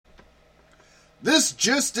This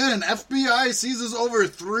just in, FBI seizes over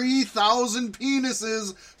 3,000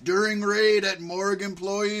 penises during raid at morgue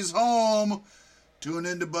employee's home. Tune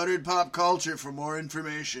into Buttered Pop Culture for more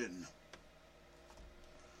information.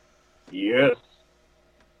 Yes.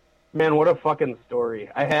 Man, what a fucking story.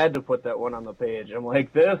 I had to put that one on the page. I'm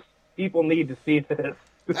like, people need to see this.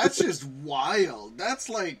 That's just wild. That's...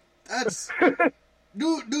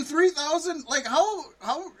 Do 3,000, like, how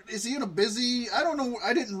is he in a busy, I don't know,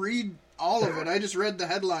 I didn't read all of it, I just read the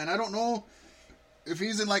headline. I don't know if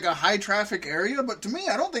he's in, like, a high-traffic area, but to me,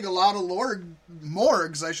 I don't think a lot of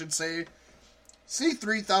morgues, I should say, see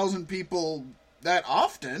 3,000 people that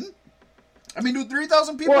often. I mean, do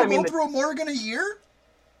 3,000 people go through a morgue in a year?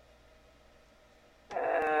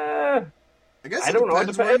 I guess I don't know.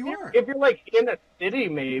 where you are. If you're, like, in a city,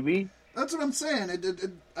 maybe. That's what I'm saying.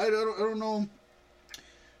 I don't know.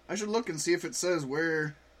 I should look and see if it says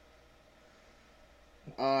where...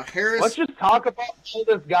 Harris... Let's just talk about how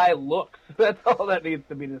this guy looks. That's all that needs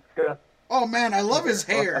to be discussed. Oh, man, I love his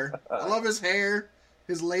hair. I love his hair.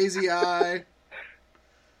 His lazy eye.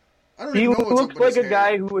 I don't even know what's up with his hair. He looks like a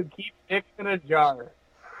guy who would keep dicks in a jar.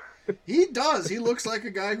 He does. He looks like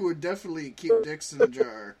a guy who would definitely keep dicks in a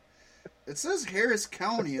jar. It says Harris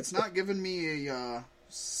County. It's not giving me a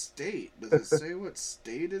state. Does it say what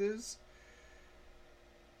state it is?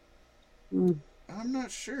 I'm not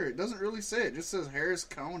sure. It doesn't really say. It just says Harris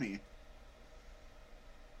County.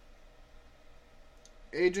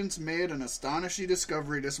 Agents made an astonishing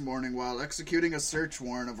discovery this morning while executing a search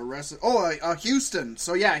warrant of arrested... Houston.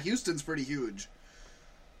 So yeah, Houston's pretty huge.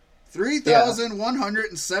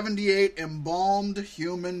 3,178 embalmed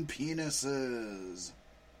human penises.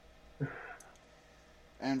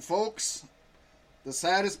 And folks, the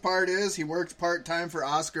saddest part is he worked part-time for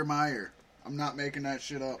Oscar Mayer. I'm not making that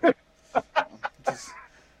shit up. Just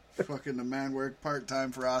fucking the man worked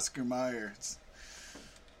part-time for Oscar Mayer.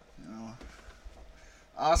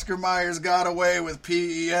 Oscar Mayer's got away with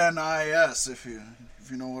PENIS, if you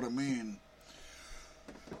know what I mean.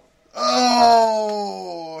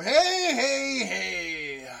 Oh,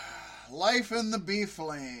 hey. Life in the beef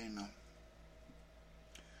lane.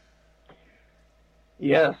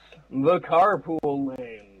 Yes, the carpool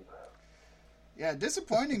lane. Yeah,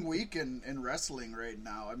 disappointing week in wrestling right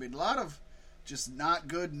now. I mean, a lot of just not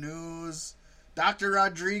good news. Dr.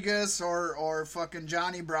 Rodriguez or fucking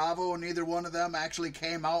Johnny Bravo, neither one of them actually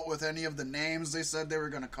came out with any of the names they said they were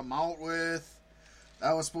going to come out with.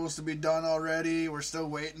 That was supposed to be done already. We're still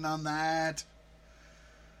waiting on that.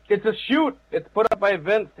 It's a shoot. It's put up by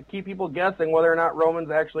Vince to keep people guessing whether or not Roman's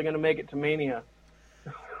actually going to make it to Mania.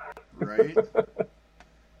 Right?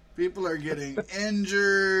 People are getting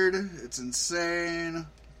injured. It's insane.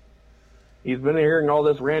 He's been hearing all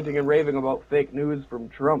this ranting and raving about fake news from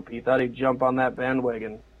Trump. He thought he'd jump on that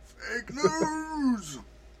bandwagon. Fake news!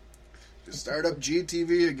 Just start up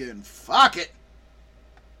GTV again. Fuck it!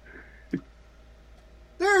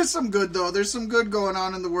 There's some good, though. There's some good going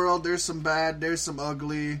on in the world. There's some bad. There's some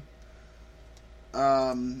ugly.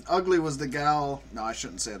 Ugly was the gal. No, I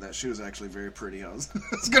shouldn't say that. She was actually very pretty. I was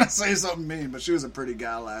going to say something mean, but she was a pretty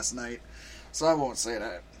gal last night. So I won't say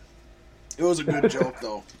that. It was a good joke,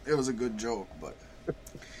 though. It was a good joke, but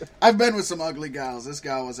I've been with some ugly gals. This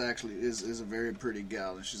gal is a very pretty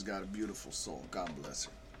gal, and she's got a beautiful soul. God bless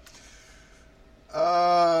her.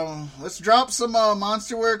 Let's drop some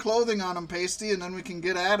Monster Wear clothing on them, Pasty, and then we can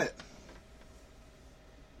get at it.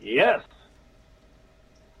 Yes.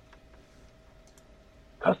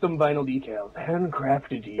 Custom vinyl decals,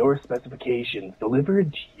 handcrafted to your specifications,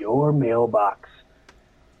 delivered to your mailbox.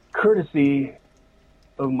 Courtesy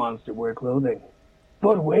of Monster Wear clothing.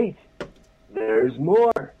 But wait, there's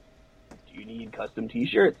more. Do you need custom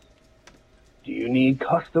t-shirts? Do you need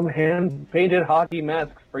custom hand-painted hockey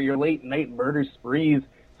masks for your late-night murder sprees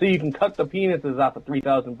so you can cut the penises off of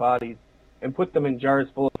 3,000 bodies and put them in jars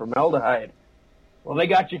full of formaldehyde? Well, they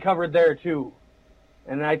got you covered there, too.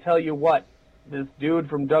 And I tell you what, this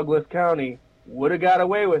dude from Douglas County would have got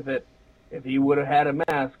away with it if he would have had a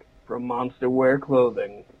mask from Monster Wear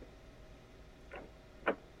Clothing.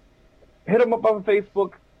 Hit him up on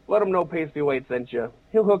Facebook. Let him know Pasty White sent you.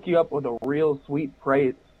 He'll hook you up with a real sweet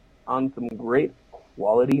price on some great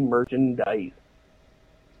quality merchandise.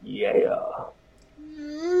 Yeah.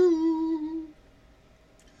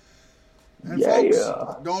 And folks,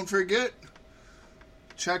 don't forget,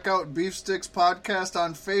 check out Beef Sticks Podcast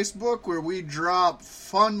on Facebook, where we drop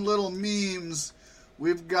fun little memes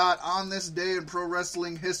we've got on this day in pro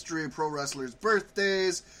wrestling history, pro wrestlers'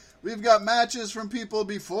 birthdays. We've got matches from people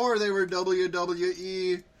before they were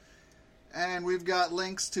WWE. And we've got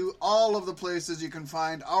links to all of the places you can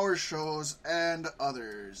find our shows and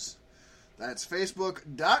others. That's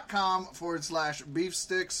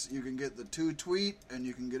facebook.com/beefsticks. You can get the Too Tweet, and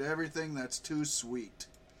you can get everything that's too sweet.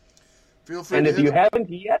 Feel free and to if you haven't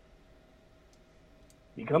yet,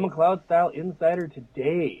 become a Cloud Style Insider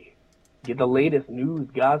today. Get the latest news,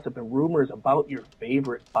 gossip, and rumors about your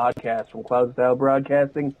favorite podcast from Cloud Style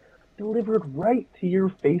Broadcasting delivered right to your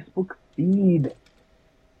Facebook feed.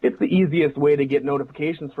 It's the easiest way to get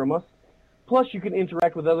notifications from us. Plus, you can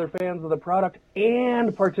interact with other fans of the product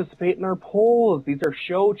and participate in our polls. These are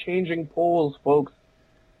show-changing polls, folks.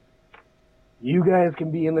 You guys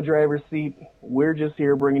can be in the driver's seat. We're just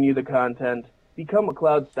here bringing you the content. Become a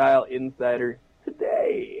Cloud Style Insider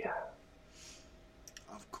today.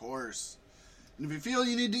 Of course. And if you feel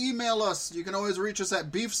you need to email us, you can always reach us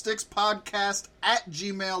at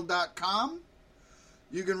beefstickspodcast@gmail.com.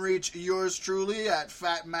 You can reach yours truly at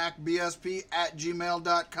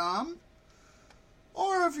fatmacbsp@gmail.com.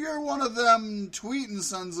 Or if you're one of them tweeting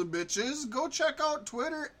sons of bitches, go check out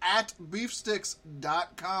Twitter at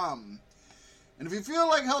beefsticks.com. And if you feel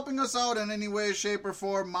like helping us out in any way, shape, or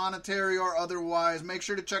form, monetary or otherwise, make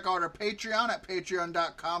sure to check out our Patreon at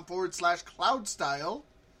patreon.com/cloudstyle.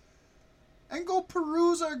 And go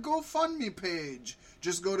peruse our GoFundMe page.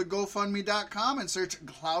 Just go to GoFundMe.com and search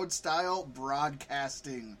Cloud Style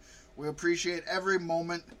Broadcasting. We appreciate every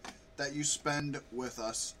moment that you spend with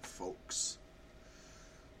us, folks.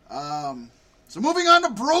 So moving on to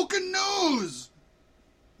broken news.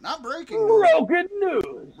 Not breaking news. Broken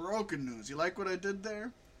news. Broken news. You like what I did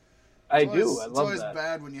there? I do. I love that. It's always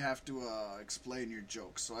bad when you have to explain your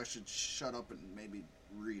jokes, so I should shut up and maybe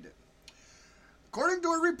read it. According to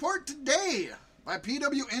a report today by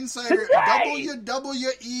PW Insider,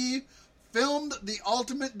 WWE filmed the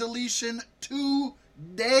Ultimate Deletion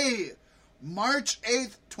today. March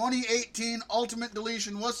 8th, 2018, Ultimate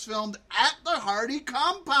Deletion was filmed at the Hardy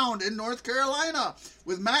compound in North Carolina,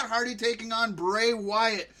 with Matt Hardy taking on Bray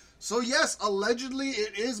Wyatt. So yes, allegedly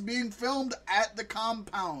it is being filmed at the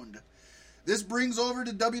compound. This brings over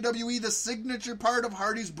to WWE the signature part of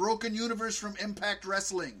Hardy's broken universe from Impact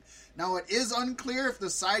Wrestling. Now, it is unclear if the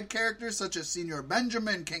side characters such as Senior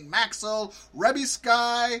Benjamin, King Maxwell, Rebby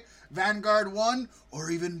Sky, Vanguard 1, or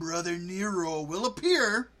even Brother Nero will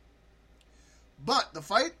appear. But the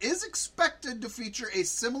fight is expected to feature a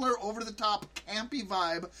similar over-the-top campy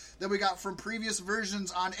vibe that we got from previous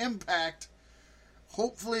versions on Impact.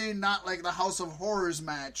 Hopefully not like the House of Horrors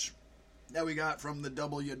match that we got from the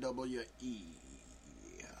WWE.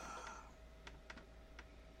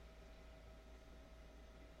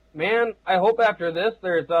 Man, I hope after this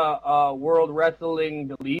there's a World Wrestling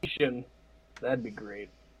Deletion. That'd be great.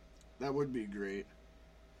 That would be great.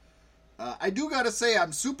 I do gotta say,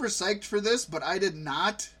 I'm super psyched for this, but I did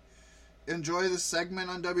not enjoy this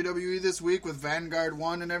segment on WWE this week with Vanguard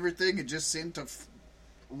 1 and everything. It just seemed to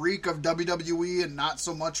reek of WWE and not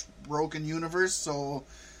so much Broken Universe, so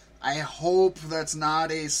I hope that's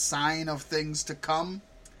not a sign of things to come.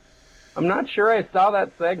 I'm not sure I saw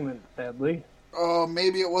that segment, sadly.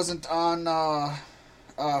 Maybe it wasn't on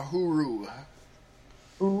Hulu.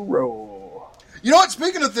 Hulu. You know what?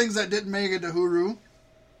 Speaking of things that didn't make it to Hulu,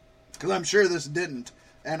 because I'm sure this didn't,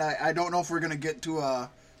 and I don't know if we're going to get to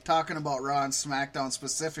talking about Raw and SmackDown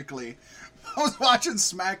specifically. I was watching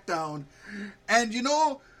SmackDown, and you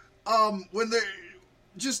know, when they're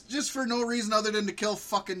just for no reason other than to kill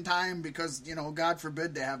fucking time, because, you know, God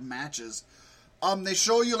forbid they have matches. They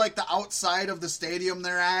show you, like, the outside of the stadium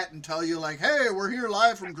they're at and tell you, like, hey, we're here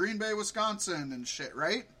live from Green Bay, Wisconsin and shit,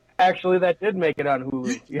 right? Actually, that did make it on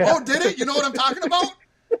Hulu. Yeah. Oh, did it? You know what I'm talking about?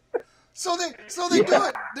 So they do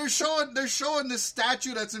it. They're showing this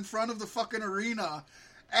statue that's in front of the fucking arena,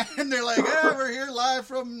 and they're like, hey, we're here live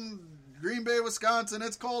from Green Bay, Wisconsin.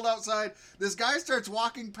 It's cold outside. This guy starts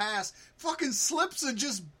walking past, fucking slips and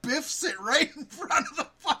just biffs it right in front of the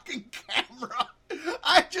fucking camera.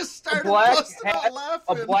 I just started busting out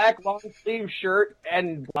laughing. A black long sleeve shirt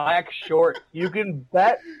and black shorts. You can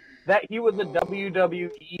bet that he was a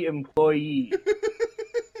WWE employee.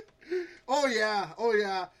 Oh yeah.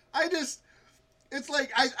 It's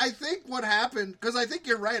like, I think what happened, because I think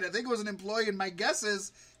you're right, I think it was an employee, and my guess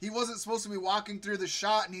is he wasn't supposed to be walking through the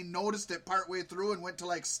shot, and he noticed it partway through and went to,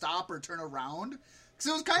 like, stop or turn around. Because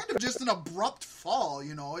it was kind of just an abrupt fall,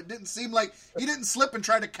 you know. It didn't seem like, he didn't slip and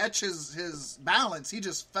try to catch his balance, he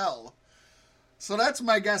just fell. So that's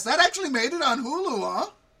my guess. That actually made it on Hulu, huh?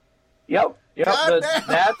 Yep. That's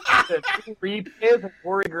the replays of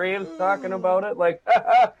Corey Graves talking about it, like,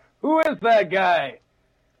 who is that guy?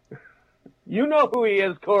 You know who he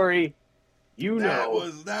is, Corey. You know.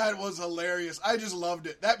 That was hilarious. I just loved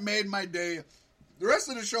it. That made my day. The rest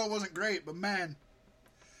of the show wasn't great, but man.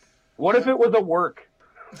 What if it was a work?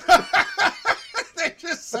 They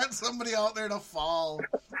just sent somebody out there to fall.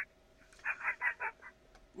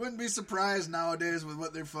 Wouldn't be surprised nowadays with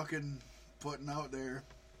what they're fucking putting out there.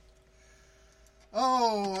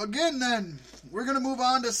 Oh, again then, we're going to move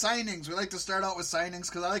on to signings. We like to start out with signings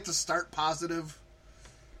because I like to start positive.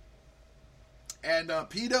 And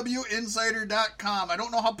PWInsider.com. I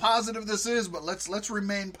don't know how positive this is, but let's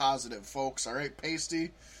remain positive, folks. All right,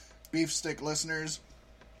 pasty, beef stick listeners,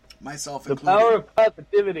 myself included. The power of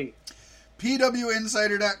positivity.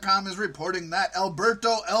 PWInsider.com is reporting that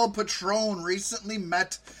Alberto El Patron recently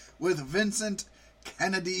met with Vincent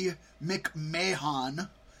Kennedy McMahon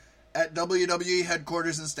at WWE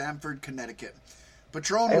headquarters in Stamford, Connecticut.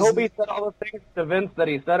 Patron I hope he said all the things to Vince that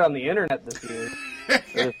he said on the internet this year.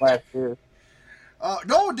 This last year.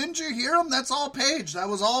 No, didn't you hear him? That's all Paige. That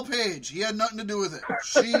was all Paige. He had nothing to do with it.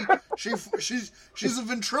 She's a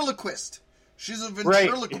ventriloquist. She's a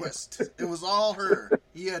ventriloquist. Right. It was all her.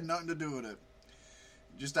 He had nothing to do with it.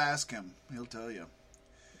 Just ask him. He'll tell you.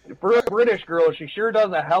 For a British girl, she sure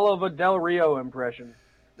does a hell of a Del Rio impression.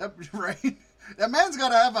 Right? That man's got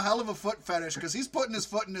to have a hell of a foot fetish because he's putting his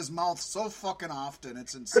foot in his mouth so fucking often.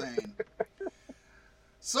 It's insane.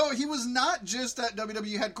 So he was not just at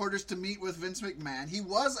WWE headquarters to meet with Vince McMahon. He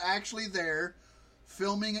was actually there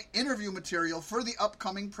filming interview material for the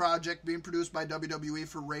upcoming project being produced by WWE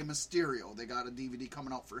for Rey Mysterio. They got a DVD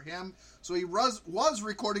coming out for him. So he was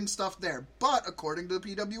recording stuff there. But according to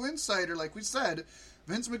the PW Insider, like we said,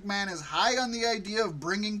 Vince McMahon is high on the idea of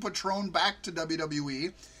bringing Patron back to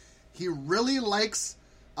WWE. He really likes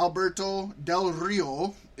Alberto Del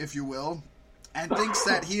Rio, if you will, and thinks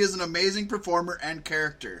that he is an amazing performer and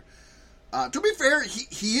character. To be fair,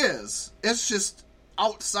 he is. It's just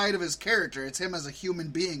outside of his character. It's him as a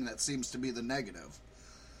human being that seems to be the negative.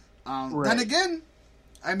 Right. Then again,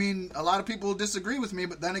 I mean, a lot of people disagree with me,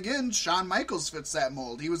 but then again, Shawn Michaels fits that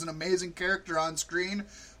mold. He was an amazing character on screen,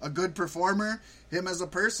 a good performer. Him as a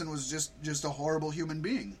person was just a horrible human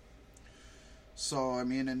being. So, I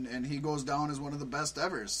mean, and he goes down as one of the best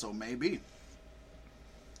ever, so maybe.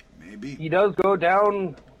 He does go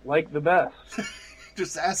down like the best.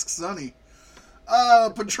 Just ask Sonny.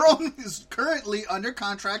 Patron is currently under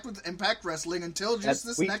contract with Impact Wrestling until just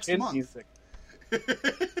this next month.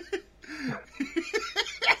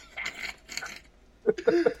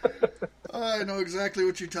 I know exactly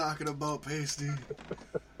what you're talking about, Pasty.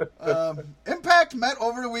 Impact met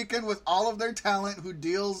over the weekend with all of their talent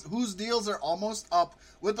whose deals are almost up,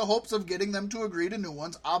 with the hopes of getting them to agree to new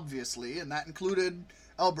ones, obviously, and that included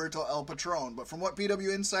Alberto El Patron. But from what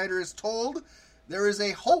PW Insider is told, there is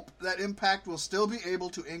a hope that Impact will still be able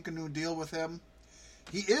to ink a new deal with him.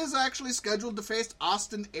 He is actually scheduled to face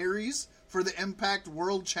Austin Aries for the Impact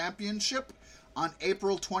World Championship on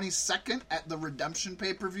April 22nd at the Redemption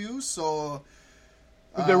pay-per-view. So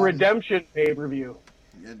the Redemption pay-per-view.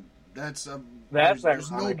 That's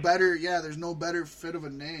there's no better. Yeah, there's no better fit of a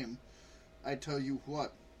name. I tell you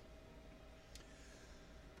what.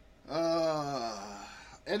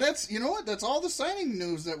 And that's, you know what? That's all the signing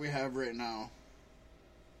news that we have right now.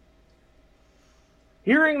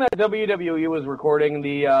 Hearing that WWE was recording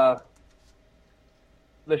the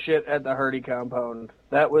shit at the Hardy compound,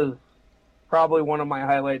 that was probably one of my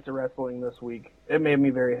highlights of wrestling this week. It made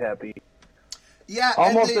me very happy. Yeah,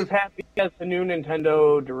 almost as happy as the new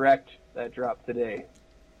Nintendo Direct that dropped today.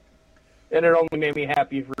 And it only made me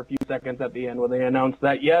happy for a few seconds at the end when they announced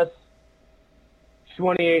that, yes,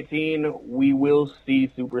 2018, we will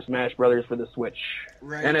see Super Smash Brothers for the Switch.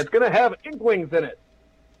 Right. And it's going to have Inklings in it.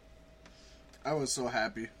 I was so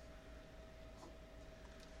happy.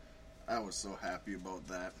 I was so happy about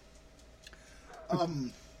that.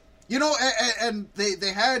 You know, and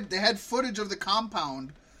they had footage of the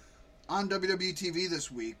compound on WWE TV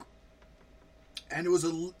this week, and it was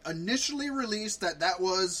initially released that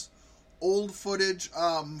was old footage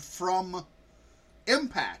from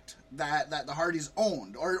Impact that the Hardys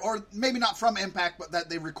owned, or maybe not from Impact, but that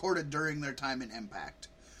they recorded during their time in Impact.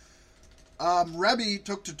 Rebby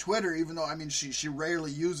took to Twitter, even though, I mean, she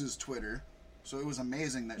rarely uses Twitter, so it was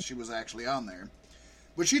amazing that she was actually on there.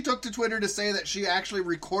 But she took to Twitter to say that she actually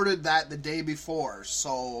recorded that the day before,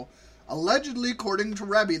 so allegedly, according to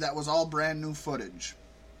Rebby, that was all brand new footage.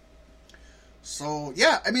 So,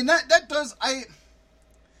 yeah, I mean, that does, I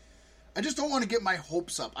just don't want to get my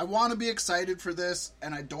hopes up. I want to be excited for this,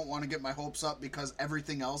 and I don't want to get my hopes up because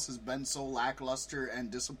everything else has been so lackluster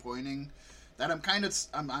and disappointing that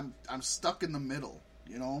I'm stuck in the middle,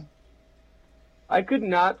 you know? I could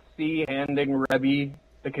not see handing Rebby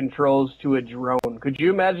the controls to a drone. Could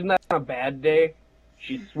you imagine that on a bad day?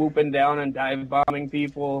 She's swooping down and dive bombing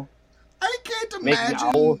people. I can't imagine.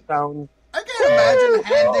 Making owl sounds. I can't imagine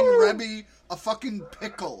handing Rebby a fucking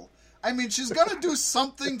pickle. I mean, she's gonna do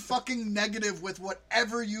something fucking negative with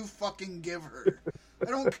whatever you fucking give her. I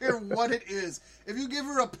don't care what it is. If you give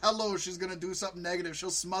her a pillow, she's gonna do something negative. She'll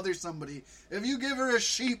smother somebody. If you give her a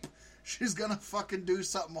sheep, she's gonna fucking do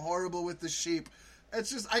something horrible with the sheep. It's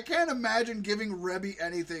just, I can't imagine giving Rebby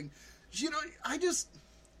anything. You know,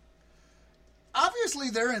 obviously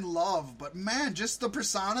they're in love, but man, just the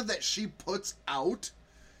persona that she puts out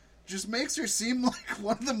just makes her seem like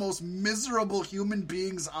one of the most miserable human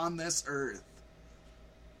beings on this earth.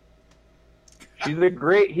 She's a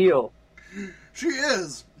great heel. She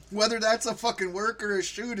is. Whether that's a fucking work or a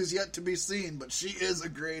shoot is yet to be seen, but she is a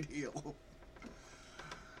great heel.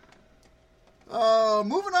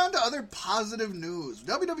 Moving on to other positive news.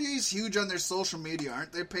 WWE's huge on their social media,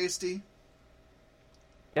 aren't they, Pasty?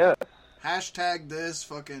 Yes. Hashtag this,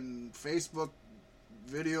 fucking Facebook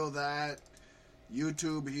video that,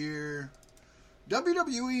 YouTube here.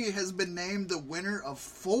 WWE has been named the winner of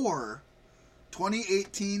 4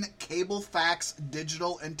 2018 Cable Fax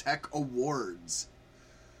Digital and Tech Awards.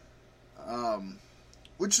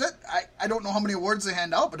 Which I don't know how many awards they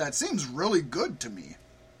hand out, but that seems really good to me.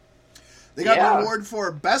 They got an award for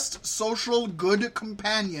Best Social Good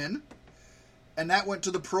Companion, and that went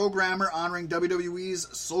to the programmer honoring WWE's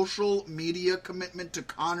social media commitment to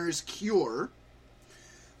Connor's Cure.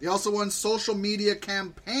 They also won Social Media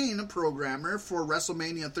Campaign Programmer for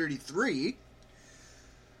WrestleMania 33.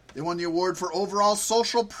 They won the award for Overall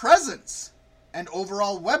Social Presence and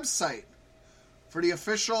Overall Website for the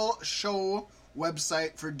official show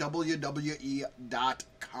website for WWE.com.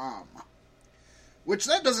 Which,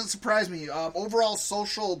 that doesn't surprise me. Overall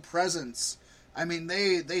Social Presence, I mean,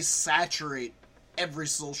 they saturate every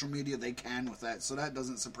social media they can with that, so that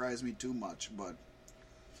doesn't surprise me too much, but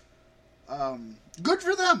good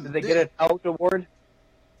for them. Did they get a Tout Award?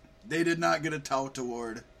 They did not get a Tout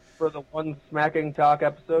Award. For the one Smacking Talk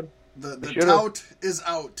episode? The Tout is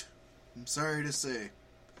out. I'm sorry to say.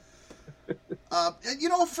 You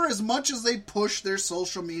know, for as much as they push their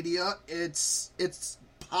social media, it's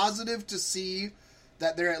positive to see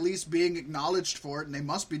that they're at least being acknowledged for it, and they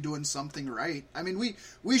must be doing something right. I mean, we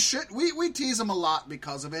tease them a lot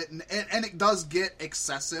because of it, and it does get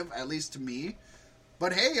excessive, at least to me.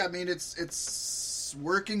 But hey, I mean, it's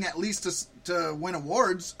working at least to win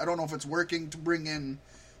awards. I don't know if it's working to bring in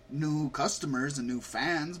new customers and new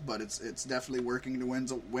fans, but it's definitely working to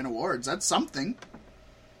win awards. That's something.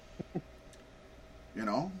 You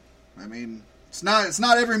know, I mean, it's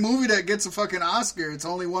not every movie that gets a fucking Oscar. It's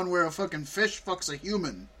only one where a fucking fish fucks a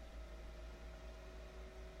human.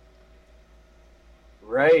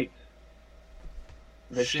 Right.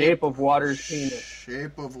 The Shape of Water's penis.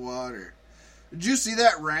 Shape of Water. Did you see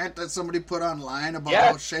that rant that somebody put online about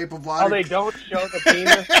how Shape of Water... How they don't show the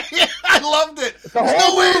penis? Yeah, I loved it. It's a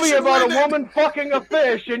whole movie about a woman fucking a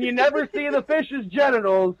fish, and you never see the fish's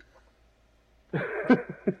genitals.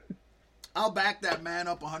 I'll back that man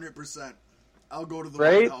up 100%. I'll go to the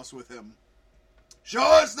White House with him. Show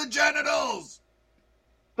us the genitals!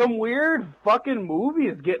 Some weird fucking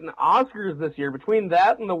movies getting Oscars this year. Between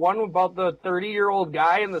that and the one about the 30-year-old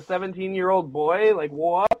guy and the 17-year-old boy. Like,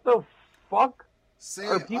 what the fuck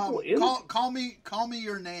are people in? Call me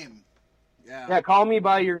your name. Yeah, call me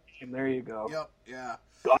by your name. There you go. Yep, yeah.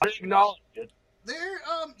 Gotta acknowledge it.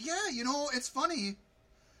 You know, it's funny.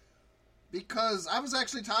 Because I was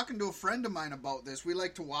actually talking to a friend of mine about this. We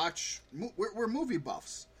like to watch... We're movie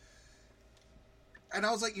buffs. And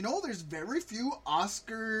I was like, you know, there's very few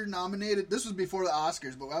Oscar-nominated... This was before the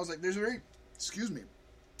Oscars, but I was like, there's very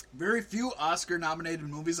few Oscar-nominated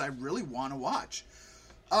movies I really want to watch.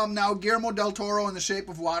 Now, Guillermo del Toro in The Shape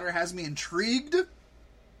of Water has me intrigued.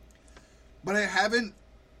 But I haven't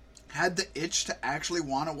had the itch to actually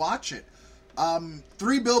want to watch it.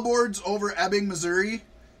 3 Billboards Over Ebbing, Missouri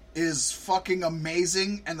is fucking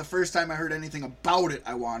amazing, and the first time I heard anything about it,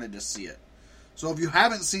 I wanted to see it. So if you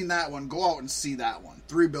haven't seen that one, go out and see that one.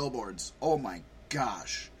 3 Billboards. Oh my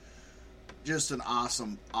gosh. Just an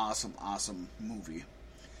awesome, awesome, awesome movie.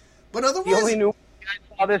 But otherwise... The only new movie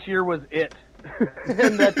I saw this year was It.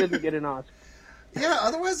 And that didn't get an Oscar. Yeah,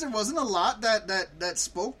 otherwise there wasn't a lot that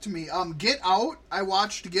spoke to me. Get Out, I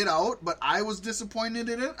watched Get Out, but I was disappointed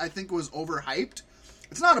in it. I think it was overhyped.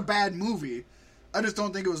 It's not a bad movie. I just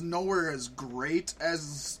don't think it was nowhere as great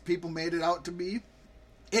as people made it out to be.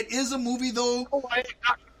 It is a movie, though. Oh, I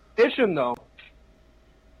got Deletion, though.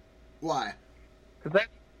 Why? Because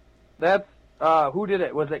that's who did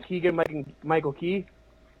it? Was it Michael Key?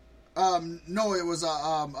 No, it was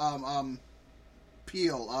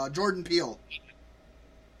Peele, Jordan Peele.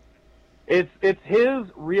 It's his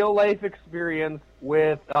real life experience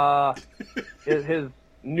with his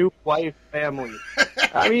new wife family.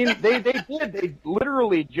 I mean, they did. They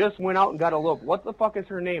literally just went out and got eloped. What the fuck is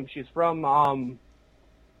her name? She's from,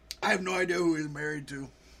 I have no idea who he's married to.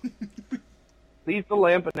 Lisa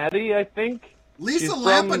Lampanelli, I think. Lisa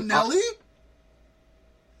Lampanelli?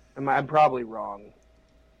 I'm probably wrong.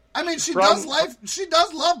 I mean, she does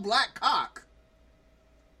love black cock.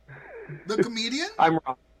 The comedian? I'm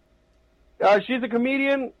wrong. She's a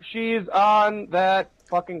comedian. She's on that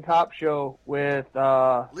fucking cop show with...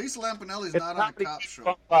 Lisa Lampanelli's not on the cop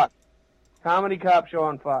show. Fox. Comedy cop show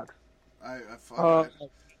on Fox.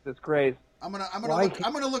 It's crazy. I'm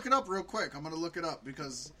gonna look it up real quick. I'm gonna look it up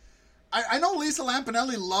because I know Lisa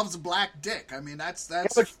Lampanelli loves black dick. I mean, that's. Yeah,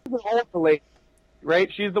 but she's the old lady,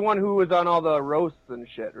 right? She's the one who was on all the roasts and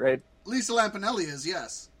shit, right? Lisa Lampanelli is,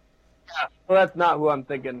 yes. Yeah. Well, that's not who I'm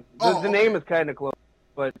thinking. The name is kind of close,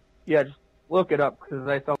 but yeah, just look it up because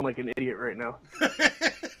I sound like an idiot right now.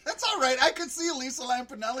 That's all right. I could see Lisa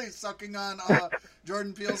Lampanelli sucking on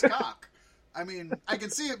Jordan Peele's cock. I mean, I can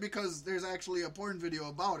see it because there's actually a porn video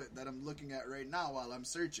about it that I'm looking at right now while I'm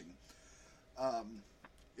searching.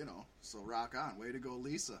 So rock on. Way to go,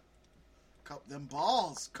 Lisa. Cup them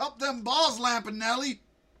balls. Cup them balls, Lampanelli.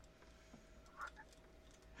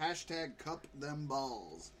 Hashtag cup them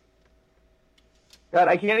balls. God,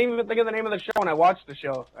 I can't even think of the name of the show when I watch the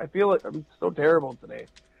show. I feel like I'm so terrible today.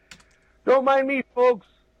 Don't mind me, folks.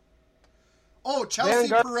 Oh, Chelsea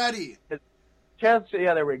Peretti. Yeah,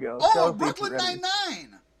 there we go. Oh, Chelsea Brooklyn Peretti.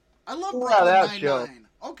 Nine-Nine. I love Brooklyn Nine-Nine. Show.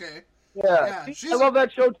 Okay. Yeah, I love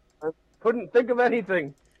that show. I couldn't think of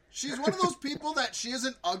anything. She's one of those people that she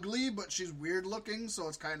isn't ugly, but she's weird looking, so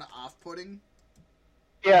it's kind of off-putting.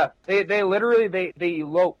 Yeah, they literally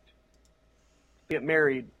eloped to get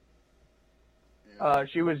married. Yeah.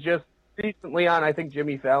 She was just recently on, I think,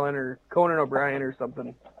 Jimmy Fallon or Conan O'Brien or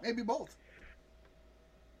something. Maybe both.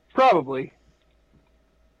 Probably.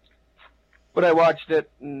 But I watched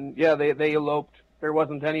it, and yeah, they eloped. There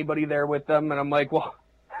wasn't anybody there with them, and I'm like, well,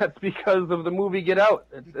 that's because of the movie Get Out.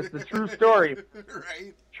 It's a true story.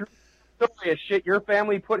 Right. True story of shit your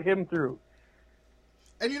family put him through.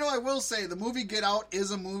 And I will say, the movie Get Out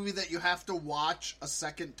is a movie that you have to watch a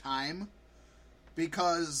second time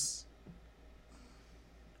because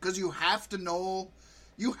you have to know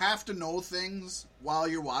things while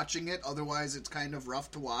you're watching it, otherwise it's kind of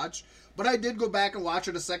rough to watch. But I did go back and watch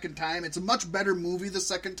it a second time. It's a much better movie the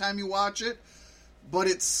second time you watch it, but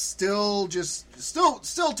it's still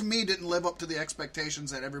to me didn't live up to the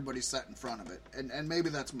expectations that everybody set in front of it. And maybe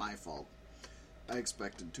that's my fault. I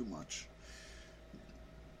expected too much.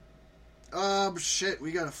 Shit,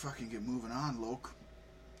 we gotta fucking get moving on, Loke.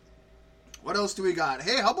 What else do we got?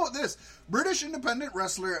 Hey, how about this? British independent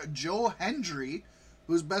wrestler Joe Hendry,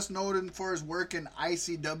 who's best known for his work in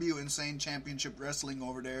ICW, Insane Championship Wrestling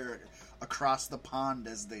over there across the pond,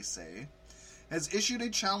 as they say, has issued a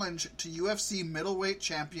challenge to UFC middleweight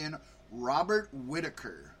champion Robert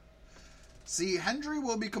Whittaker. See, Hendry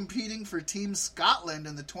will be competing for Team Scotland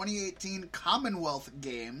in the 2018 Commonwealth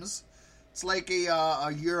Games. It's like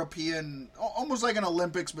a European, almost like an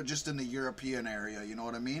Olympics, but just in the European area, you know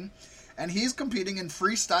what I mean? And he's competing in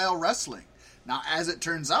freestyle wrestling. Now, as it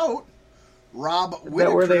turns out, Rob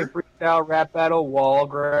Whittaker... Is that where they freestyle rap battle wall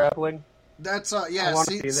grappling? That's, yeah,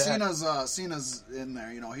 Cena's in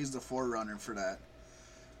there, he's the forerunner for that.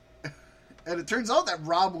 And it turns out that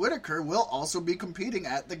Rob Whittaker will also be competing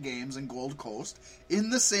at the games in Gold Coast in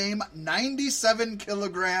the same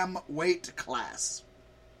 97-kilogram weight class.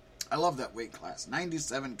 I love that weight class,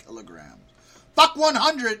 97 kilograms. Fuck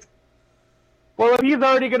 100! Well, if he's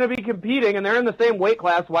already going to be competing and they're in the same weight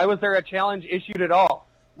class, why was there a challenge issued at all?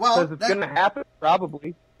 Well, because it's going to happen,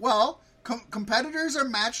 probably. Well, competitors are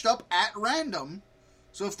matched up at random,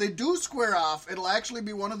 so if they do square off, it'll actually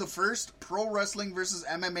be one of the first pro wrestling versus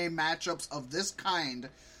MMA matchups of this kind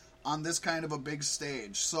on this kind of a big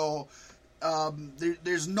stage. So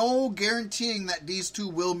there's no guaranteeing that these two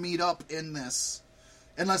will meet up in this,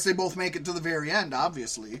 unless they both make it to the very end,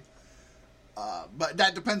 obviously. But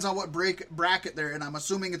that depends on what bracket they're in. I'm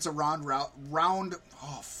assuming it's a Ronda Rousey!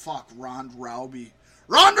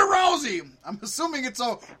 I'm assuming it's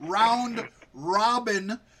a round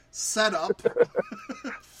robin setup.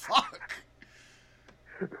 Fuck.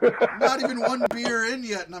 Not even one beer in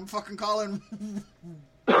yet, and I'm fucking calling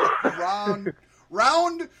round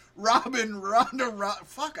robin Ronda.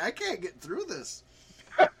 Fuck, I can't get through this.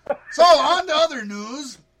 So, on to other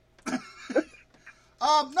news.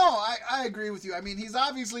 No, I agree with you. I mean, he's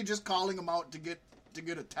obviously just calling them out to get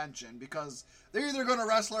attention, because they're either going to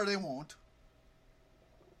wrestle or they won't.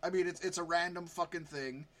 I mean, it's a random fucking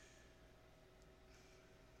thing.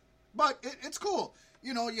 But it's cool.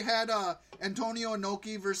 you know, you had Antonio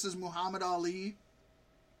Inoki versus Muhammad Ali.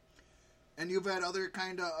 And you've had other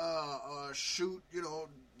kind of shoot, you know,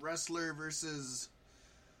 wrestler versus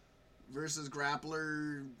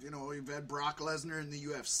grappler. You know, you've had Brock Lesnar in the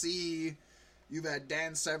UFC. You've had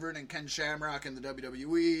Dan Severn and Ken Shamrock in the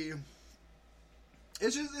WWE.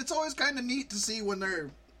 It's always kind of neat to see when they're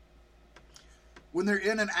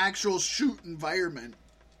in an actual shoot environment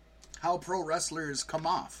how pro wrestlers come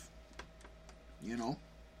off. You know?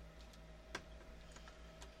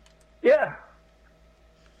 Yeah.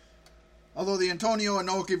 Although the Antonio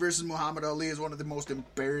Inoki versus Muhammad Ali is one of the most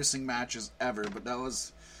embarrassing matches ever, but that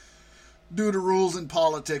was due to rules and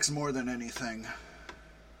politics more than anything.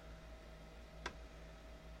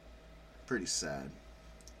 Pretty sad.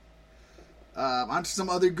 On to some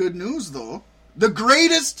other good news, though. The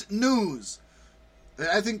greatest news.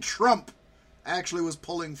 I think Trump actually was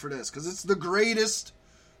pulling for this, because it's the greatest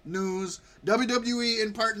news. WWE,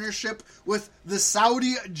 in partnership with the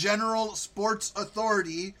Saudi General Sports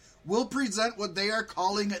Authority, will present what they are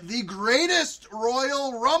calling the greatest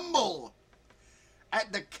Royal Rumble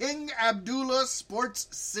at the King Abdullah Sports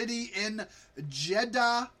City in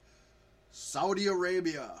Jeddah, Saudi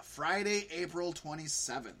Arabia, Friday, April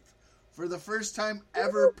 27th. For the first time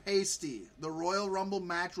ever, Pasty, the Royal Rumble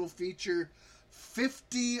match will feature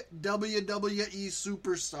 50 WWE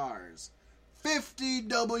superstars. 50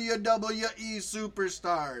 WWE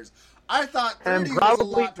superstars. I thought 30 and probably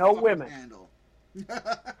was a lot to no women. handle.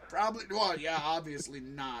 Probably, well, yeah, obviously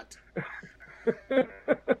not.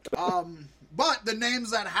 But the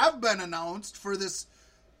names that have been announced for this,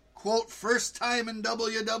 quote, first time in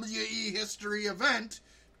WWE history event,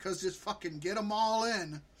 because just fucking get them all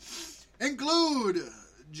in, include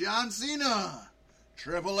John Cena,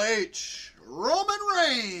 Triple H, Roman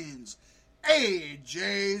Reigns,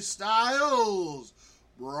 AJ Styles,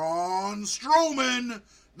 Braun Strowman,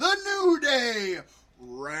 The New Day,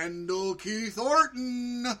 Randall Keith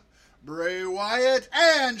Orton, Bray Wyatt,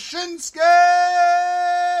 and Shinsuke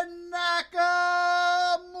Nakamura,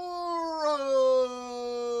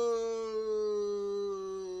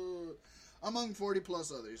 among 40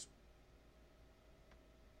 plus others.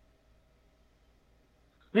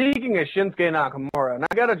 Speaking of Shinsuke Nakamura, and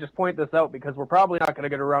I gotta just point this out because we're probably not gonna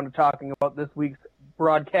get around to talking about this week's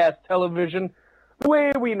broadcast television the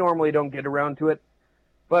way we normally don't get around to it.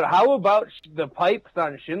 But how about the pipes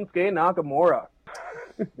on Shinsuke Nakamura?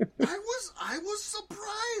 I was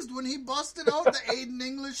surprised when he busted out the Aiden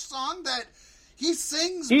English song that he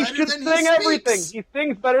sings he better than he speaks. He should sing everything. He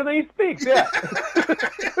sings better than he speaks, yeah.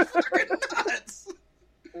 It's nuts.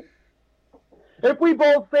 If we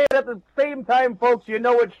both say it at the same time, folks, you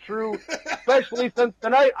know it's true. Especially since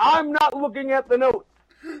tonight I'm not looking at the notes.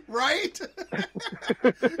 Right?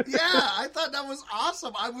 Yeah, I thought that was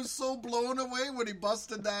awesome. I was so blown away when he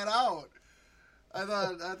busted that out. I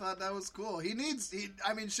thought that was cool.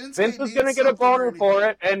 Shinsuke Vince is going to get a boner for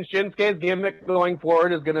it, and Shinsuke's gimmick going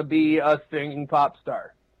forward is going to be a singing pop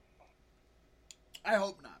star. I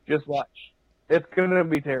hope not. Just watch. It's going to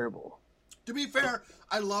be terrible. To be fair,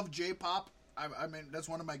 I love J-pop. I mean, that's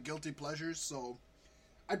one of my guilty pleasures, so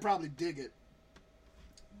I'd probably dig it.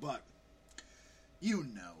 But, you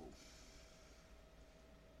know.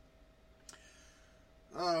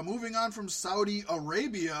 Moving on from Saudi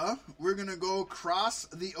Arabia, we're going to go across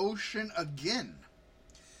the ocean again.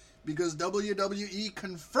 Because WWE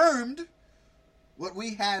confirmed what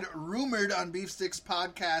we had rumored on Beefstick's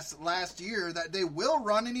podcast last year, that they will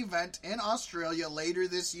run an event in Australia later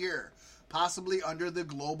this year, possibly under the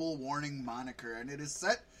Global Warning moniker. And it is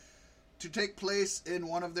set to take place in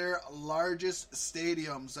one of their largest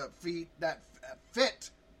stadiums that fit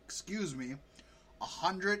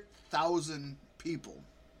 100,000 people.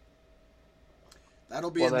 That'll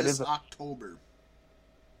be in this October.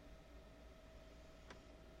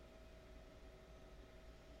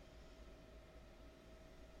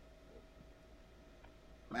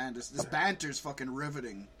 Man, this banter's fucking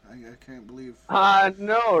riveting. I can't believe. I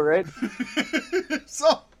know, right?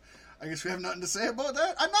 So, I guess we have nothing to say about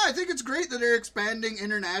that. I think it's great that they're expanding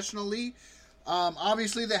internationally.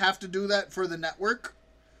 Obviously, they have to do that for the network.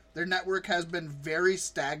 Their network has been very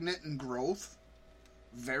stagnant in growth.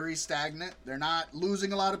 Very stagnant. They're not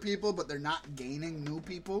losing a lot of people, but they're not gaining new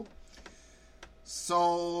people.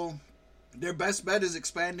 So, their best bet is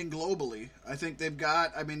expanding globally. I think they've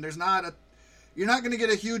got, you're not going to get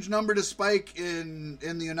a huge number to spike in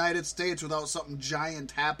the United States without something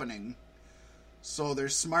giant happening. So they're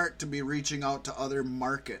smart to be reaching out to other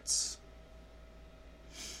markets.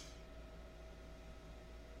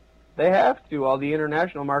 They have to. All the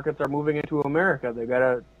international markets are moving into America. They got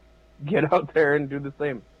to get out there and do the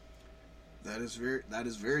same. That is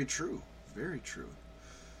very true. Very true.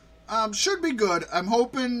 Should be good. I'm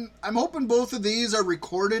hoping both of these are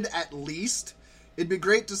recorded at least. It'd be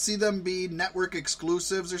great to see them be network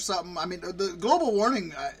exclusives or something. I mean, the Global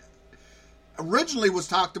Warning originally was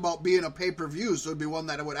talked about being a pay-per-view, so it'd be one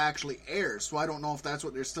that would actually air. So I don't know if that's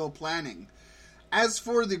what they're still planning. As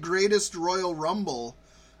for the Greatest Royal Rumble,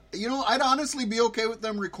 I'd honestly be okay with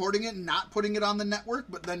them recording it and not putting it on the network,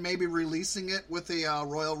 but then maybe releasing it with a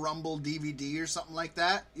Royal Rumble DVD or something like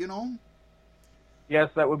that, Yes,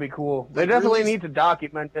 that would be cool. They definitely need to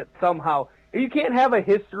document it somehow. You can't have a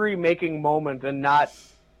history-making moment and not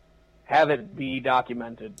have it be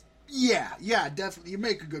documented. Yeah, definitely. You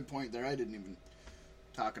make a good point there. I didn't even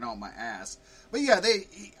talking out my ass. But yeah,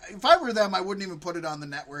 if I were them, I wouldn't even put it on the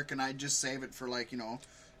network, and I'd just save it for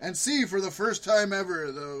and see for the first time ever,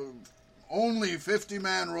 the only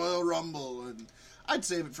 50-man Royal Rumble, and I'd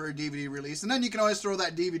save it for a DVD release, and then you can always throw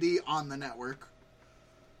that DVD on the network.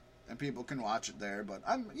 And people can watch it there, but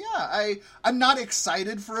I'm not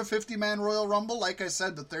excited for a 50-man Royal Rumble. Like I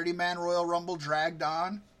said, the 30-man Royal Rumble dragged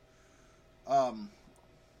on. The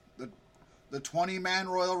 20-man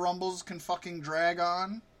Royal Rumbles can fucking drag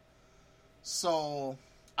on. So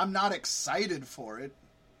I'm not excited for it.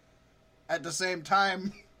 At the same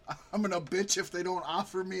time, I'm gonna bitch if they don't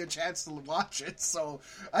offer me a chance to watch it. So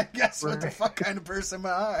I guess what the fuck kind of person am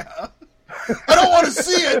I? Huh? I don't want to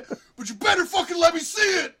see it, but you better fucking let me see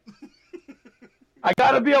it. I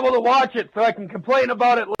gotta be able to watch it so I can complain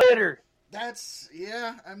about it later.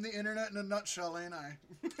 I'm the internet in a nutshell, ain't I?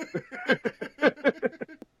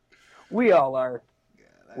 We all are. Yeah,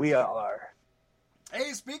 we all are.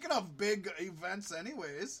 Hey, speaking of big events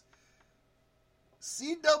anyways,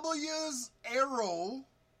 CW's Arrow,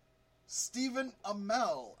 Stephen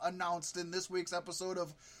Amell, announced in this week's episode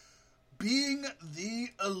of Being the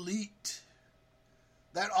Elite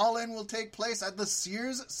that All In will take place at the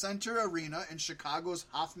Sears Center Arena in Chicago's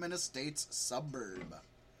Hoffman Estates suburb.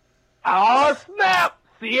 Oh, snap!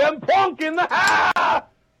 CM Punk in the house!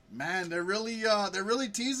 Man, they're really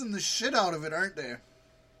teasing the shit out of it, aren't they?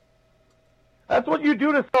 That's what you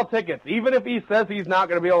do to sell tickets. Even if he says he's not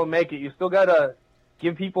going to be able to make it, you still got to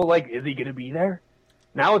give people, is he going to be there?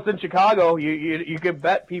 Now it's in Chicago. You could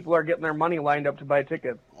bet people are getting their money lined up to buy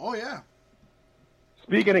tickets. Oh, yeah.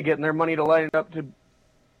 Speaking of getting their money to line up to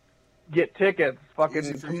get tickets,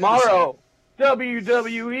 fucking tomorrow,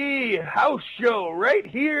 WWE house show right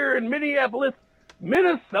here in Minneapolis,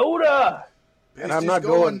 Minnesota. And I'm not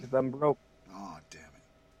going because I'm broke. Oh, damn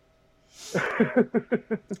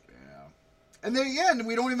it. Yeah. And then,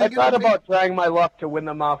 we don't even get thought about trying my luck to win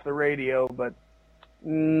them off the radio, but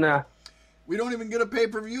nah. We don't even get a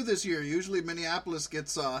pay-per-view this year. Usually Minneapolis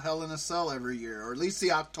gets Hell in a Cell every year, or at least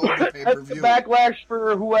the October pay-per-view. That's the backlash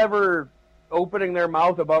for whoever opening their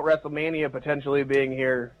mouth about WrestleMania potentially being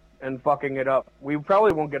here and fucking it up. We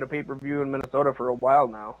probably won't get a pay-per-view in Minnesota for a while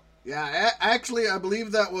now. Yeah, actually, I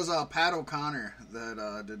believe that was Pat O'Connor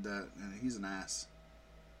that did that. He's an ass.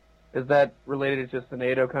 Is that related to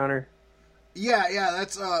Sinead O'Connor? Yeah,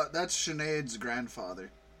 that's Sinead's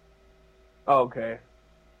grandfather. Oh, okay.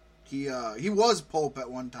 He was Pope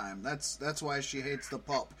at one time. That's why she hates the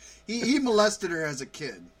pup. He molested her as a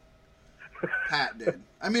kid. Pat did.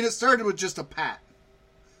 I mean, it started with just a pat,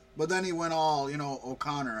 but then he went all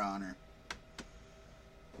O'Connor on her.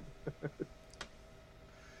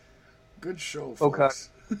 Good show, folks.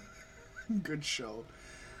 Okay. Good show.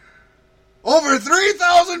 Over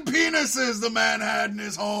 3,000 penises the man had in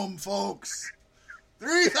his home, folks.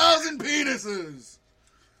 3,000 penises.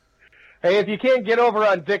 Hey, if you can't get over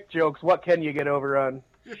on dick jokes, what can you get over on?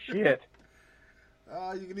 Shit.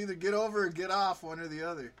 You can either get over or get off, one or the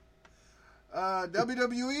other.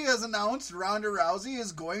 WWE has announced Ronda Rousey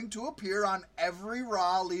is going to appear on every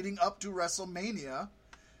Raw leading up to WrestleMania.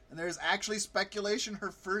 And there's actually speculation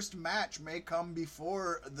her first match may come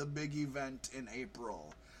before the big event in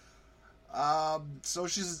April. So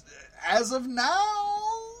as of now,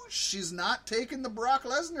 she's not taking the Brock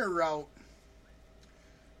Lesnar route.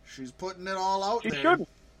 She's putting it all out there.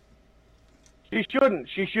 She shouldn't.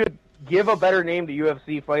 She should give a better name to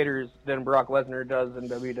UFC fighters than Brock Lesnar does in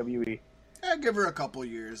WWE. Yeah, give her a couple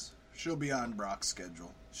years. She'll be on Brock's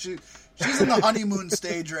schedule. She's in the honeymoon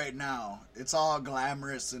stage right now. It's all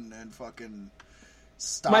glamorous and fucking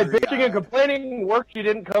starry-eyed. My bitching and complaining worked. She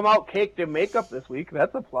didn't come out caked in makeup this week.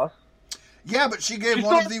 That's a plus. Yeah, but she gave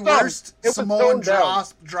one of the worst Samoan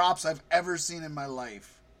drops I've ever seen in my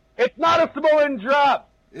life. It's not a Samoan drop.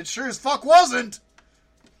 It sure as fuck wasn't.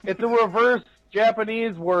 It's a reverse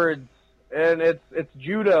Japanese words, and it's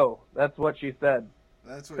judo. That's what she said.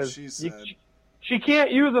 That's what she said. She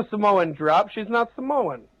can't use a Samoan drop. She's not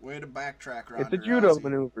Samoan. Way to backtrack, Ronda It's a judo Rousey.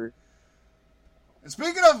 maneuver. And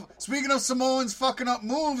speaking of Samoans fucking up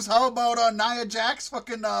moves, how about Nia Jax's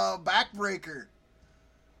fucking backbreaker?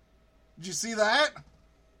 Did you see that?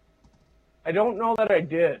 I don't know that I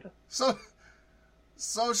did. So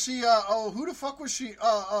she who the fuck was she? It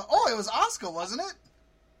was Asuka, wasn't it?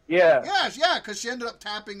 Yeah. Yeah, because she ended up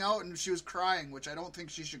tapping out and she was crying, which I don't think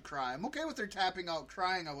she should cry. I'm okay with her tapping out.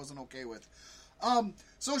 Crying, I wasn't okay with.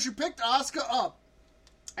 So she picked Asuka up,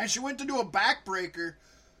 and she went to do a backbreaker,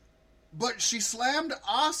 but she slammed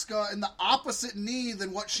Asuka in the opposite knee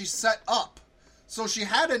than what she set up. So she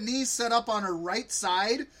had a knee set up on her right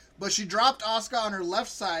side, but she dropped Asuka on her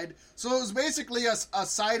left side. So it was basically a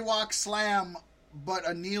sidewalk slam, but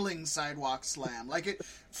a kneeling sidewalk slam.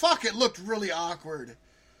 It looked really awkward.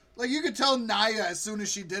 Like, you could tell Nia, as soon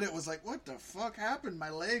as she did it, was like, what the fuck happened? My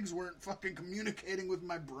legs weren't fucking communicating with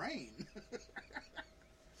my brain.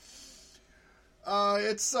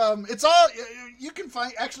 It's all, you can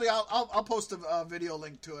find, actually, I'll post a video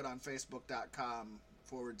link to it on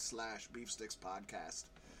facebook.com/Beefsticks Podcast.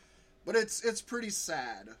 But it's pretty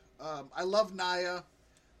sad. I love Nia.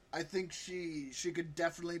 I think she could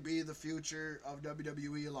definitely be the future of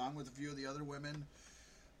WWE along with a few of the other women.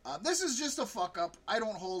 This is just a fuck up. I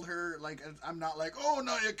don't hold her, I'm not like, oh,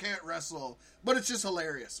 no, you can't wrestle. But it's just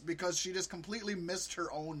hilarious because she just completely missed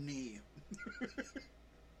her own knee.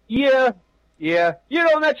 Yeah.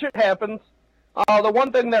 That shit happens. The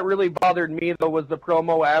one thing that really bothered me, though, was the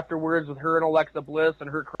promo afterwards with her and Alexa Bliss and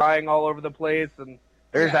her crying all over the place, and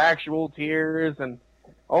there's actual tears, and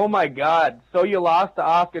oh my god, so you lost to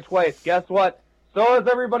Asuka twice. Guess what? So has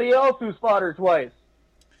everybody else who's fought her twice.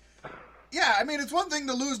 Yeah, I mean, it's one thing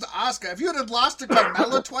to lose to Asuka. If you had lost to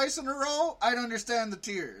Carmella twice in a row, I'd understand the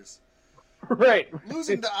tears. Right.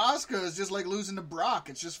 Losing to Asuka is just like losing to Brock.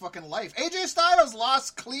 It's just fucking life. AJ Styles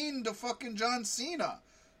lost clean to fucking John Cena.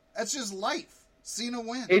 That's just life. Cena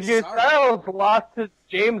wins. AJ Styles lost to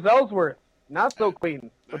James Ellsworth. Not so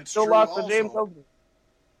clean, but still lost to James Ellsworth.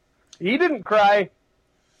 He didn't cry.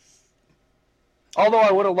 Although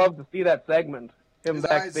I would have loved to see that segment. Him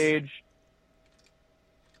backstage.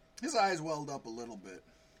 His eyes welled up a little bit.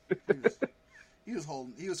 He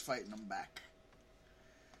was fighting them back.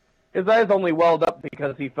 His eyes only welled up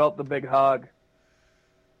because he felt the big hug.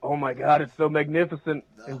 Oh my god, it's so magnificent.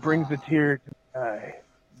 It brings a tear to the eye.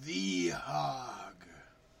 The hug.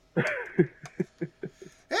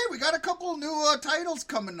 Hey, we got a couple new titles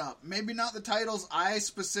coming up. Maybe not the titles I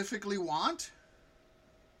specifically want,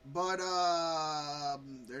 but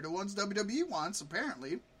they're the ones WWE wants,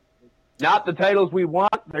 apparently. Not the titles we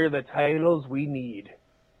want, they're the titles we need.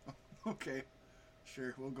 Okay,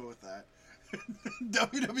 sure, we'll go with that.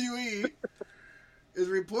 WWE is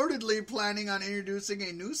reportedly planning on introducing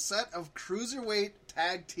a new set of Cruiserweight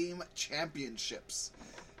Tag Team Championships.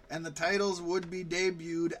 And the titles would be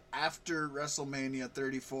debuted after WrestleMania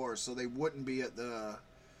 34, so they wouldn't be at the...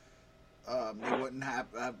 they wouldn't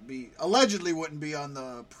allegedly wouldn't be on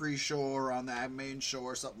the pre-show or on the main show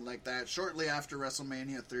or something like that, shortly after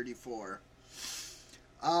WrestleMania 34.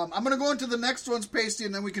 I'm going to go into the next one's Pasty,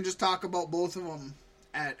 and then we can just talk about both of them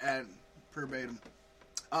at verbatim.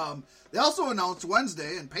 They also announced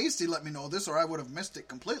Wednesday, and Pasty let me know this, or I would have missed it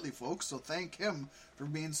completely, folks, so thank him for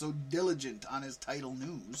being so diligent on his title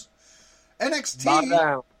news.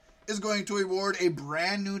 NXT is going to award a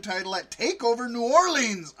brand new title at TakeOver New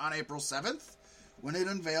Orleans on April 7th, when it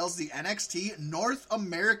unveils the NXT North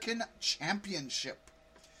American Championship.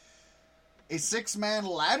 A 6-man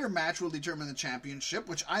ladder match will determine the championship,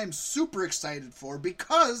 which I am super excited for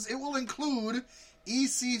because it will include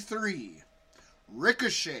EC3,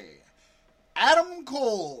 Ricochet, Adam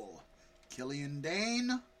Cole, Killian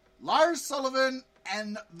Dane, Lars Sullivan,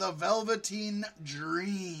 and the Velveteen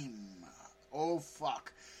Dream. Oh,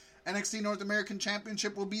 fuck. NXT North American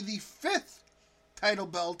Championship will be the 5th title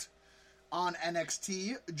belt on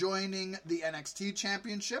NXT, joining the NXT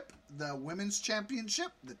Championship, the Women's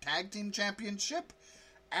Championship, the Tag Team Championship,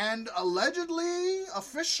 and allegedly,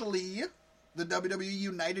 officially, the WWE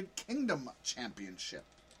United Kingdom Championship.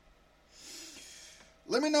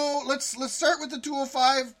 Let me know, let's start with the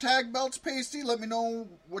 205 tag belts, Pasty. Let me know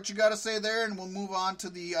what you got to say there, and we'll move on to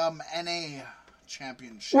the NA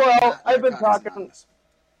Championship. Well, I've been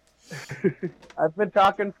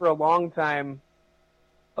talking for a long time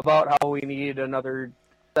about how we need another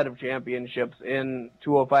set of championships in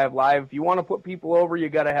 205 Live. If you want to put people over, you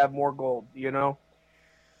got to have more gold, you know?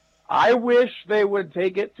 I wish they would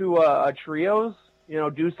take it to a trios, you know,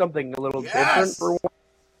 do something a little different for one.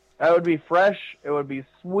 That would be fresh. It would be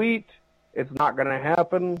sweet. It's not going to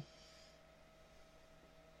happen.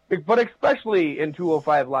 But especially in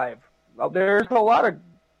 205 Live. There's a lot of...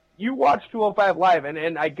 You watch 205 Live,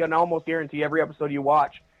 and I can almost guarantee every episode you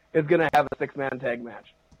watch is going to have a 6-man tag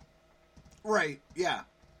match. Right, yeah.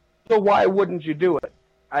 So why wouldn't you do it?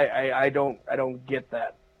 I don't get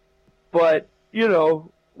that. But, you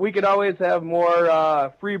know, we could always have more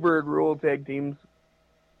Freebird rule tag teams.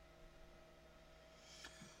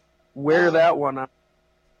 Wear that one up.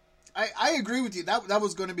 I agree with you. That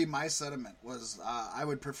was going to be my sentiment, was I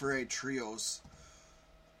would prefer a trios.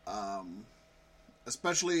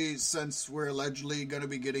 Especially since we're allegedly going to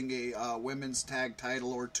be getting a women's tag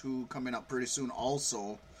title or two coming up pretty soon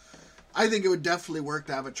also. I think it would definitely work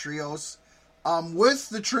to have a trios. With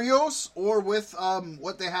the trios, or with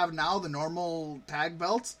what they have now, the normal tag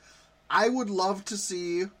belts, I would love to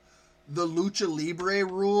see the Lucha Libre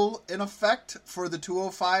rule in effect for the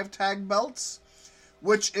 205 tag belts,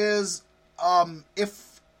 which is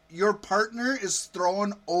if your partner is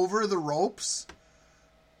thrown over the ropes,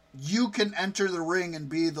 you can enter the ring and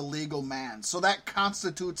be the legal man. So that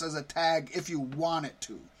constitutes as a tag if you want it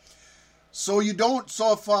to. So you don't.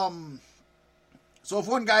 So if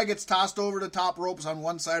one guy gets tossed over the top ropes on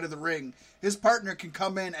one side of the ring, his partner can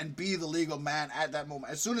come in and be the legal man at that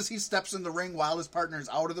moment. As soon as he steps in the ring while his partner is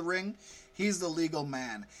out of the ring, he's the legal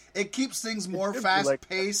man. It keeps things more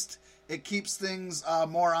fast-paced. It keeps things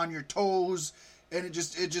more on your toes. And it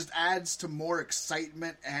just adds to more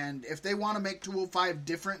excitement. And if they want to make 205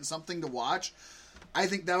 different and something to watch, I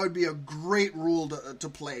think that would be a great rule to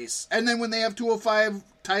place. And then when they have 205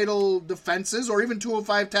 title defenses or even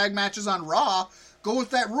 205 tag matches on Raw, go with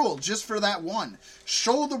that rule just for that one.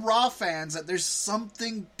 Show the Raw fans that there's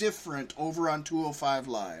something different over on 205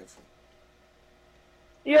 Live.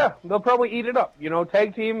 Yeah, they'll probably eat it up. You know,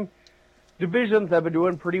 tag team divisions have been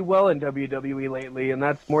doing pretty well in WWE lately, and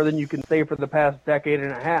that's more than you can say for the past decade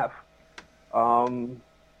and a half.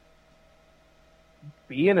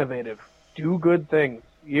 Be innovative. Do good things.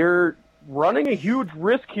 You're running a huge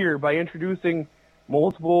risk here by introducing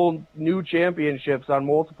multiple new championships on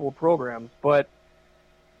multiple programs, but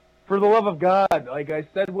for the love of God, like I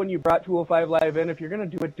said when you brought 205 Live in, if you're going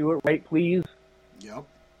to do it right, please. Yep.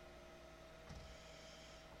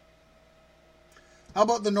 How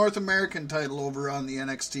about the North American title over on the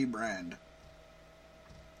NXT brand?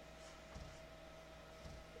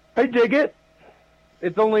 I dig it.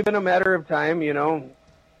 It's only been a matter of time, you know.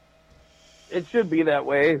 It should be that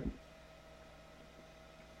way.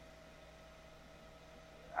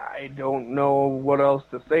 I don't know what else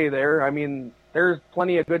to say there. I mean, there's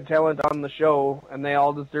plenty of good talent on the show, and they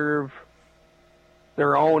all deserve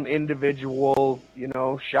their own individual, you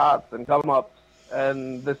know, shots and come-ups.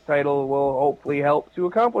 And this title will hopefully help to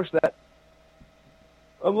accomplish that.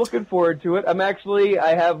 I'm looking forward to it.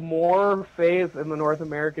 I have more faith in the North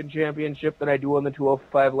American Championship than I do in the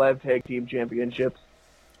 205 Live Tag Team Championships.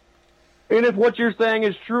 And if what you're saying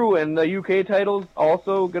is true, and the UK title's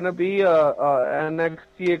also going to be a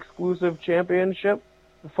NXT exclusive championship,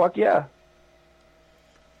 fuck yeah.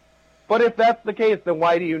 But if that's the case, then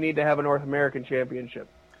why do you need to have a North American Championship?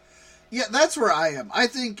 Yeah, that's where I am. I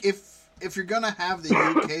think if you're going to have the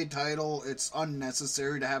UK title, it's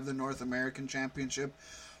unnecessary to have the North American Championship.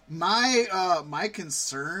 My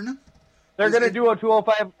concern... They're going to do a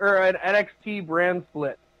 205 or an NXT brand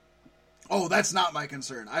split. Oh, that's not my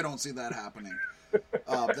concern. I don't see that happening.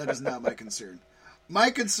 That is not my concern. My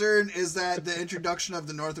concern is that the introduction of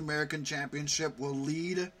the North American Championship will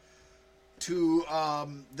lead to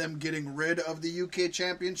them getting rid of the UK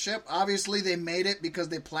Championship. Obviously, they made it because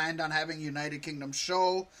they planned on having United Kingdom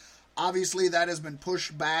show. Obviously, that has been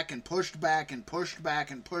pushed back and pushed back and pushed back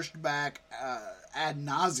and pushed back ad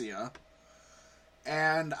nausea.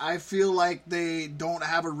 And I feel like they don't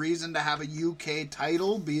have a reason to have a UK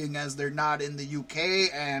title, being as they're not in the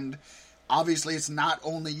UK, and obviously it's not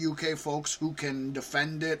only UK folks who can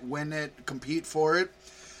defend it, win it, compete for it.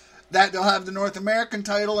 That they'll have the North American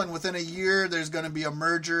title, and within a year there's going to be a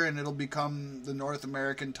merger, and it'll become the North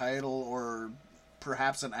American title, or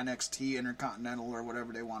perhaps an NXT Intercontinental, or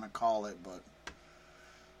whatever they want to call it, but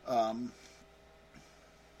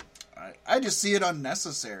I just see it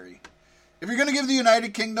unnecessary. If you're going to give the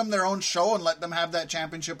United Kingdom their own show and let them have that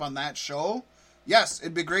championship on that show, yes,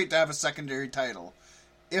 it'd be great to have a secondary title.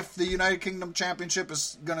 If the United Kingdom Championship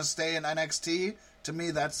is going to stay in NXT, to me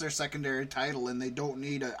that's their secondary title, and they don't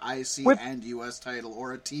need an IC and US title,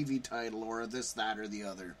 or a TV title, or this, that, or the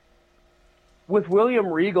other. With William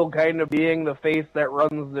Regal kind of being the face that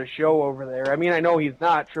runs the show over there, I mean, I know he's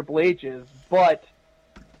not, Triple H is, but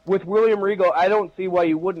with William Regal, I don't see why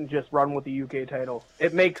you wouldn't just run with the UK title.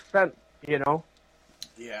 It makes sense. You know?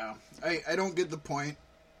 Yeah. I don't get the point.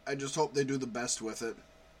 I just hope they do the best with it.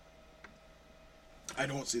 I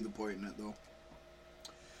don't see the point in it, though.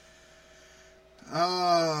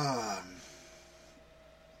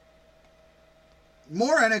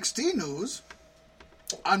 More NXT news.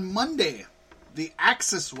 On Monday, the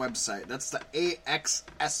Axis website, that's the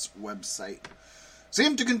AXS website,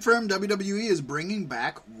 seemed to confirm WWE is bringing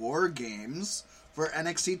back War Games for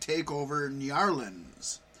NXT TakeOver New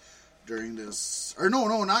Orleans during this... Or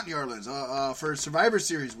no, not New Orleans. For Survivor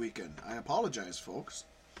Series weekend. I apologize, folks.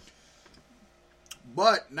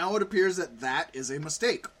 But now it appears that that is a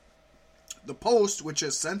mistake. The post, which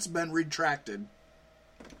has since been retracted,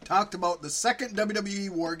 talked about the second WWE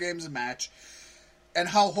War Games match and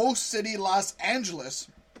how host city Los Angeles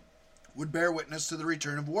would bear witness to the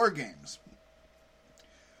return of War Games.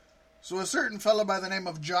 So a certain fella by the name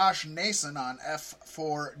of Josh Nason on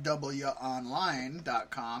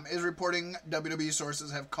F4WOnline.com is reporting WWE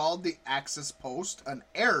sources have called the Axis post an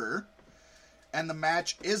error, and the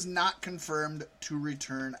match is not confirmed to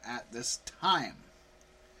return at this time.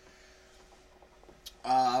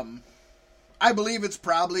 I believe it's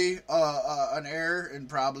probably an error and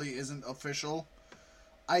probably isn't official.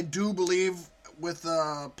 I do believe with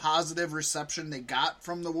the positive reception they got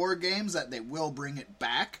from the War Games that they will bring it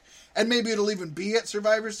back. And maybe it'll even be at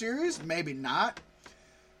Survivor Series. Maybe not.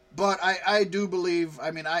 But I do believe,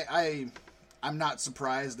 I mean, I'm not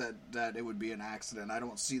surprised that it would be an accident. I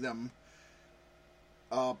don't see them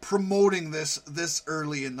promoting this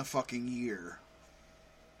early in the fucking year.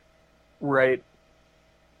 Right.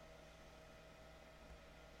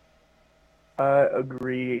 I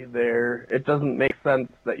agree there. It doesn't make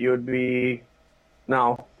sense that you would be...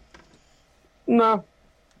 No. Nah.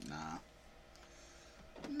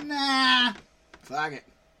 Fuck it.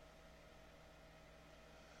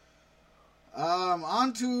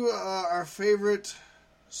 On to our favorite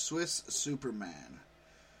Swiss Superman.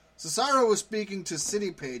 Cesaro was speaking to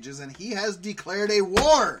City Pages, and he has declared a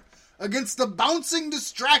war against the bouncing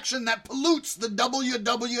distraction that pollutes the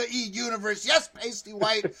WWE universe. Yes, Pasty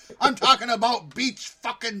White, I'm talking about beach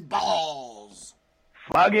fucking balls.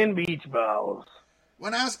 Fucking beach balls.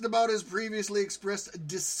 When asked about his previously expressed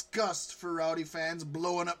disgust for rowdy fans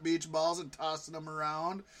blowing up beach balls and tossing them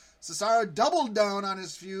around, Cesaro doubled down on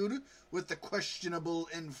his feud with the questionable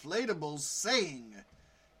inflatables, saying,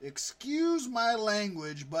 "Excuse my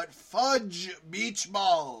language, but fudge beach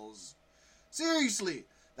balls. Seriously,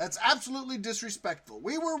 that's absolutely disrespectful.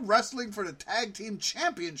 We were wrestling for the tag team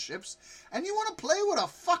championships, and you want to play with a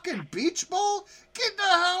fucking beach ball? Get the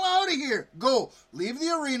hell out of here. Go. Leave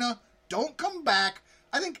the arena. Don't come back.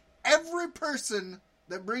 I think every person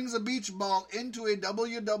that brings a beach ball into a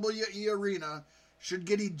WWE arena should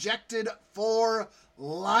get ejected for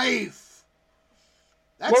life."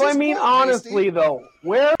 That's well, I mean, honestly, though,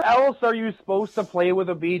 where else are you supposed to play with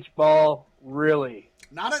a beach ball, really?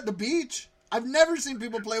 Not at the beach. I've never seen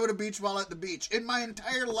people play with a beach ball at the beach in my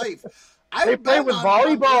entire life. They play with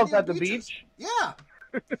volleyballs at the beach? Yeah.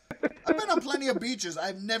 I've been on plenty of beaches.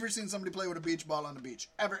 I've never seen somebody play with a beach ball on the beach.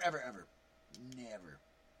 Ever. Never.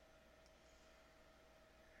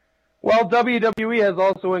 Well, WWE has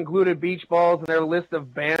also included beach balls in their list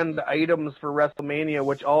of banned items for WrestleMania,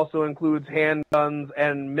 which also includes handguns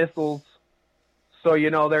and missiles. So,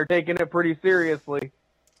 they're taking it pretty seriously.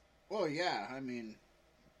 Well, yeah, I mean,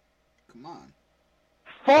 come on.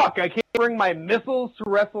 Fuck, I can't bring my missiles to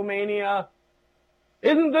WrestleMania.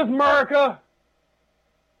 Isn't this America?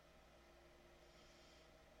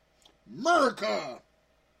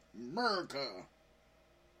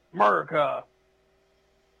 America.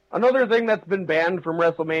 Another thing that's been banned from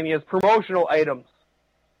WrestleMania is promotional items.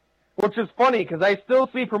 Which is funny, because I still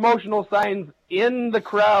see promotional signs in the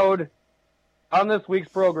crowd on this week's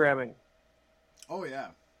programming. Oh, yeah.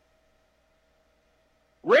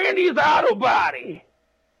 Randy's Auto Body.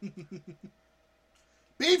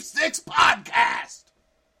 Beef Sticks Podcast.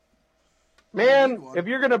 Man, if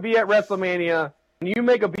you're going to be at WrestleMania and you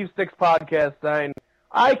make a Beef Sticks Podcast sign,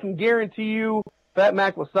 I can guarantee you Fat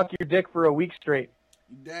Mac will suck your dick for a week straight.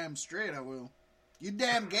 You damn straight I will. You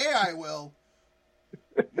damn gay I will.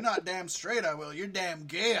 You're not damn straight I will. You're damn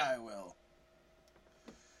gay I will.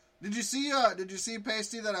 Did you see,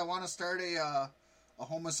 Pasty, that I want to start a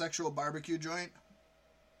homosexual barbecue joint?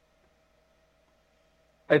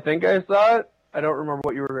 I think I saw it. I don't remember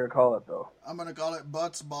what you were going to call it, though. I'm going to call it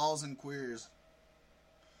Butts, Balls, and Queers.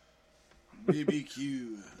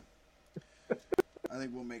 BBQ. I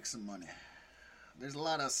think we'll make some money. There's a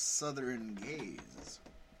lot of Southern gays.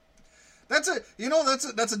 That's a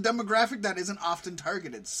demographic that isn't often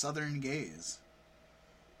targeted. Southern gays.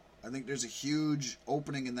 I think there's a huge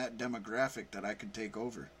opening in that demographic that I could take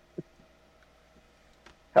over.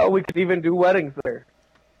 Hell, we could even do weddings there.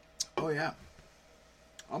 Oh yeah.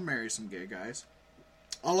 I'll marry some gay guys.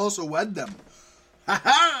 I'll also wed them. Ha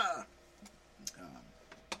ha!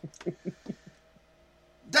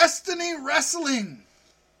 Destiny Wrestling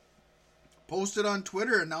posted on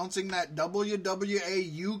Twitter announcing that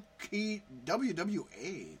WWA UK...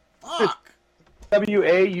 WWA? Fuck!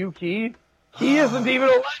 WAUK? He isn't even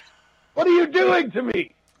alive. What are you doing to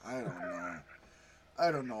me?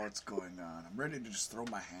 I don't know what's going on. I'm ready to just throw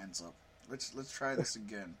my hands up. Let's try this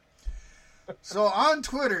again. So on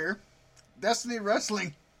Twitter, Destiny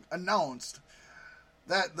Wrestling announced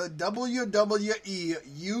that the WWE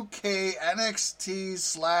UK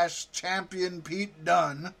NXT / champion Pete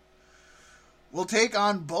Dunne will take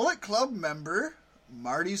on Bullet Club member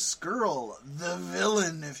Marty Scurll, the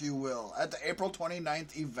villain, if you will, at the April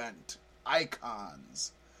 29th event,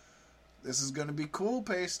 Icons. This is going to be cool,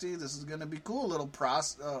 Pasty. This is going to be cool. A little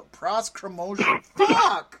pros commotion.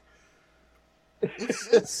 Fuck!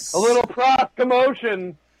 It's a little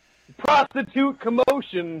commotion. Prostitute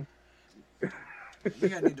commotion.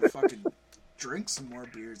 Maybe I need to fucking drink some more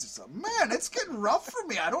beers or something. Man, it's getting rough for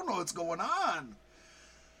me. I don't know what's going on.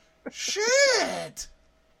 Shit!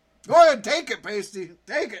 Go ahead, take it, Pasty.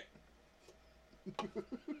 Take it.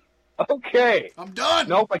 Okay. I'm done.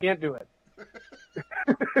 Nope, I can't do it.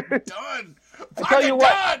 Done. I tell you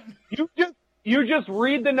what, done. you just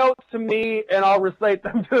read the notes to me, and I'll recite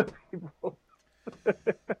them to the people.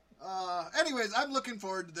 Anyways, I'm looking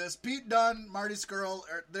forward to this. Pete Dunne, Marty Scurll,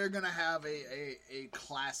 they're gonna have a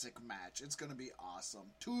classic match. It's gonna be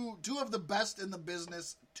awesome. Two of the best in the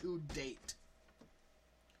business to date.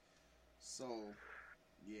 So,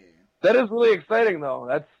 yeah. That is really exciting, though.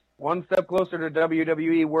 That's one step closer to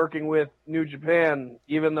WWE working with New Japan,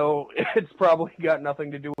 even though it's probably got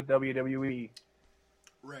nothing to do with WWE.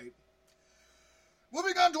 Right.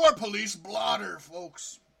 Moving on to our police blotter,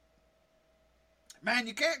 folks. Man,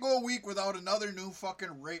 you can't go a week without another new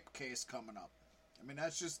fucking rape case coming up. I mean,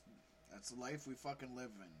 that's the life we fucking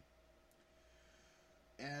live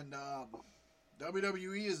in. And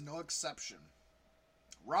WWE is no exception.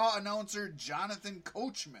 Raw announcer Jonathan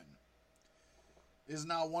Coachman is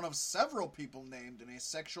now one of several people named in a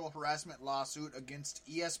sexual harassment lawsuit against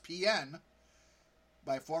ESPN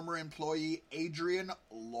by former employee Adrian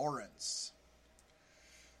Lawrence.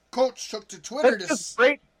 Coach took to Twitter That's just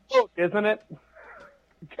great quote, isn't it?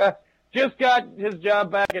 Just got his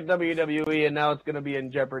job back at WWE, and now it's going to be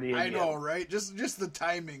in jeopardy again. I know, right? Just the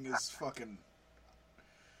timing is fucking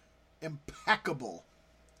impeccable.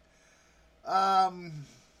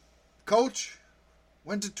 Coach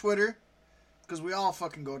went to Twitter, because we all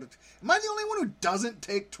fucking go to... Am I the only one who doesn't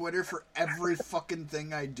take Twitter for every fucking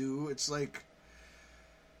thing I do? It's like...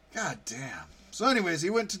 God damn. So anyways, he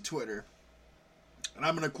went to Twitter. And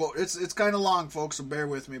I'm going to quote... It's kind of long, folks, so bear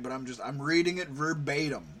with me, but I'm reading it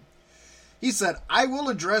verbatim. He said, "I will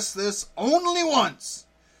address this only once,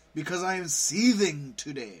 because I am seething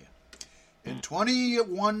today. In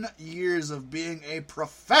 21 years of being a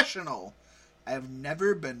professional, I have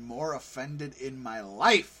never been more offended in my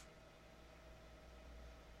life.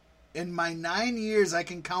 In my 9 years, I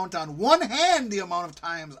can count on one hand the amount of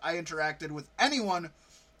times I interacted with anyone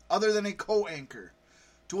other than a co-anchor.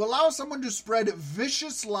 To allow someone to spread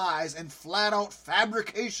vicious lies and flat-out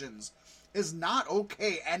fabrications is not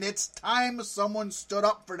okay, and it's time someone stood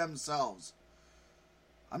up for themselves.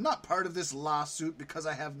 I'm not part of this lawsuit because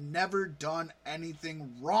I have never done anything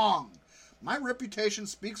wrong. My reputation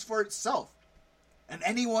speaks for itself, and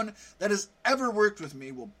anyone that has ever worked with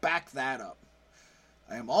me will back that up.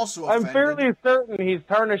 I am also offended." I'm fairly certain he's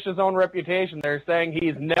tarnished his own reputation. They're saying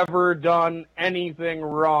he's never done anything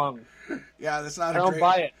wrong. Yeah, that's not I don't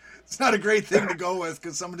buy it. It's not a great thing to go with,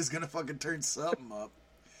 because somebody's going to fucking turn something up.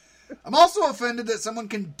 I'm also offended that someone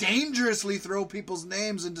can dangerously throw people's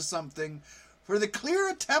names into something for the clear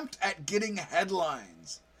attempt at getting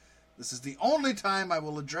headlines. This is the only time I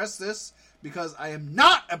will address this, because I am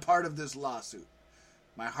not a part of this lawsuit.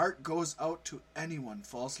 My heart goes out to anyone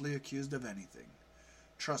falsely accused of anything.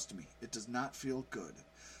 Trust me, it does not feel good.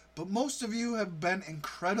 But most of you have been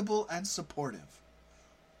incredible and supportive.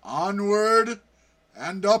 Onward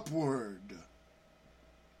and upward.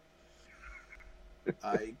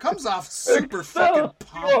 He comes off super fucking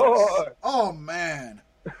pompous. Oh, man.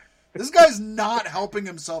 This guy's not helping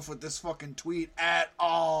himself with this fucking tweet at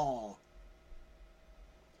all.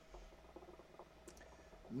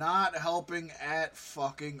 Not helping at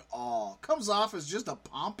fucking all. Comes off as just a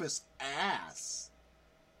pompous ass.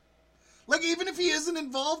 Like, even if he isn't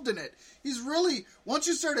involved in it, he's really... Once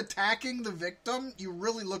you start attacking the victim, you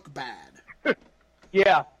really look bad.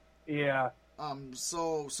 Yeah.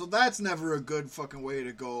 So that's never a good fucking way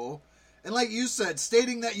to go. And like you said,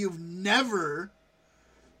 stating that you've never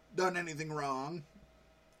done anything wrong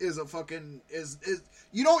is a fucking... is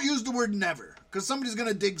you don't use the word never, because somebody's going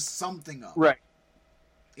to dig something up. Right.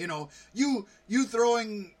 You know, you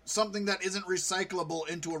throwing something that isn't recyclable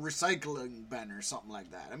into a recycling bin or something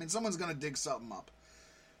like that. I mean, someone's going to dig something up.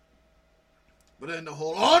 But then the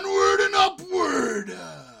whole onward and upward.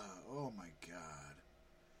 Oh my God.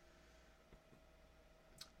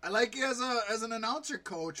 I like you as an announcer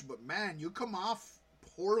coach, but man, you come off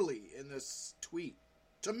poorly in this tweet.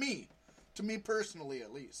 To me personally,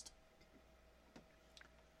 at least.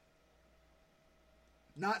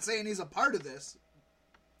 Not saying he's a part of this.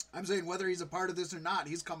 I'm saying whether he's a part of this or not,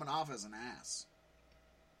 he's coming off as an ass.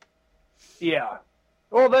 Yeah.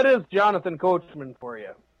 Well, that is Jonathan Coachman for you.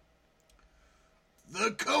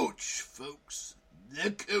 The coach, folks.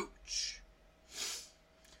 The coach.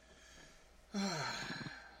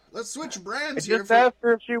 Let's switch brands here. I just asked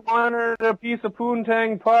her if she wanted a piece of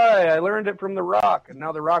poontang pie. I learned it from The Rock, and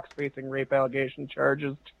now The Rock's facing rape allegation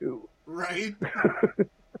charges, too. Right?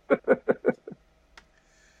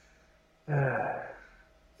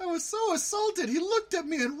 I was so assaulted. He looked at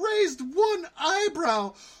me and raised one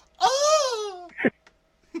eyebrow. Oh!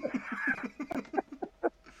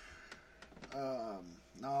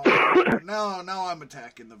 No, I'm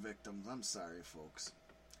attacking the victims. I'm sorry, folks.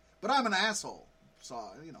 But I'm an asshole. So,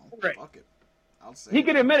 you know, right. Fuck it. I'll say he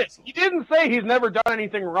can admit it. He didn't say he's never done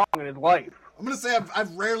anything wrong in his life. I'm going to say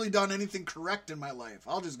I've rarely done anything correct in my life.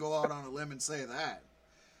 I'll just go out on a limb and say that.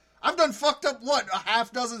 I've done fucked up, a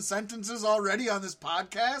half dozen sentences already on this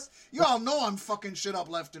podcast? You all know I'm fucking shit up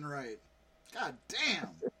left and right. God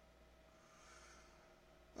damn.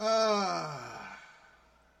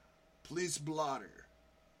 Police blotter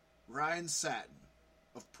Ryan Satin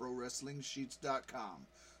of ProWrestlingSheets.com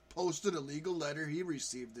posted a legal letter he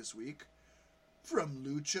received this week from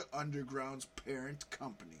Lucha Underground's parent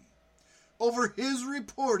company over his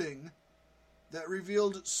reporting that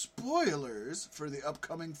revealed spoilers for the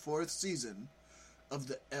upcoming 4th season of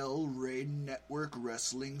the El Rey Network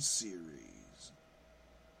Wrestling Series.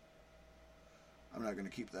 I'm not going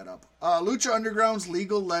to keep that up. Lucha Underground's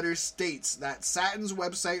legal letter states that Satin's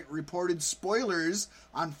website reported spoilers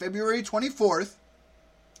on February 24th,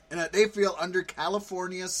 and that they feel under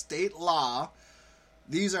California state law,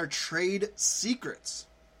 these are trade secrets.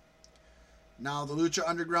 Now, the Lucha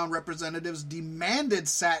Underground representatives demanded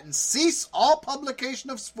Satin cease all publication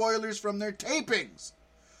of spoilers from their tapings.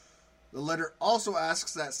 The letter also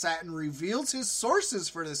asks that Satin reveals his sources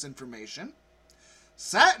for this information.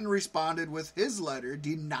 Satin responded with his letter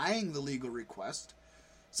denying the legal request.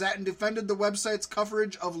 Satin defended the website's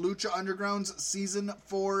coverage of Lucha Underground's Season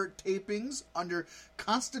 4 tapings under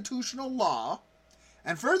constitutional law,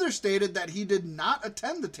 and further stated that he did not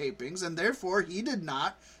attend the tapings, and therefore he did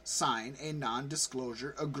not sign a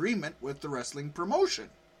non-disclosure agreement with the wrestling promotion,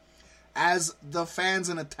 as the fans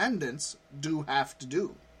in attendance do have to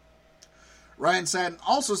do. Ryan Satin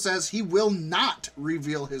also says he will not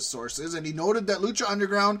reveal his sources, and he noted that Lucha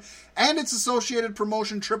Underground and its associated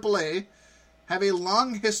promotion AAA have a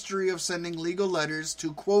long history of sending legal letters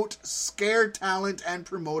to, quote, scare talent and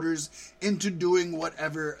promoters into doing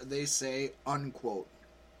whatever they say, unquote.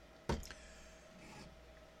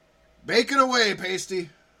 Bake it away, Pasty.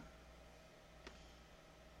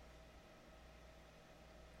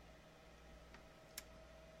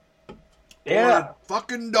 Yeah. Or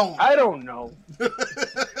fucking don't. I don't know. So,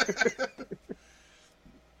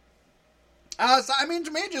 I mean,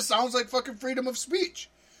 to me, it just sounds like fucking freedom of speech.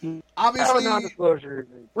 Obviously, non-disclosure.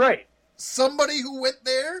 Right. Somebody who went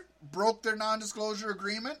there broke their non-disclosure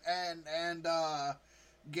agreement and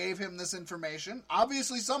gave him this information.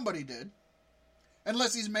 Obviously, somebody did.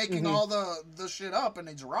 Unless he's making all the shit up and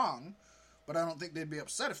he's wrong. But I don't think they'd be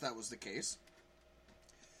upset if that was the case.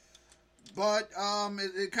 But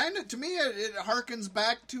it kind of, to me, it harkens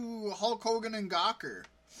back to Hulk Hogan and Gawker.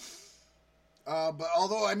 But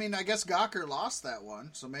although, I mean, I guess Gawker lost that one,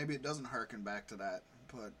 so maybe it doesn't harken back to that.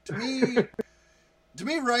 But to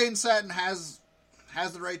me, Ryan Satin has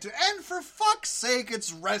the right to. And for fuck's sake,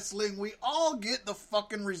 it's wrestling. We all get the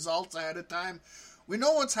fucking results ahead of time. We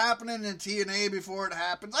know what's happening in TNA before it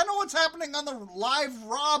happens. I know what's happening on the live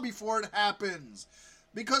Raw before it happens.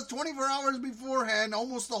 Because 24 hours beforehand,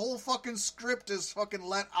 almost the whole fucking script is fucking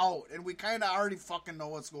let out. And we kind of already fucking know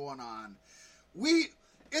what's going on.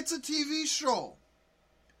 It's a TV show.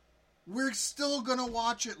 We're still going to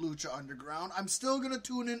watch it, Lucha Underground. I'm still going to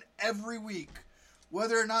tune in every week.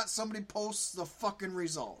 Whether or not somebody posts the fucking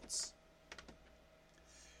results.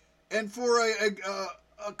 And for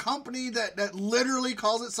a company that literally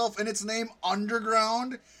calls itself in its name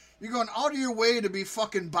Underground, you're going out of your way to be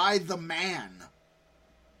fucking by the man.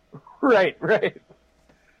 Right.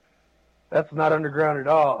 That's not underground at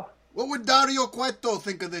all. What would Dario Cueto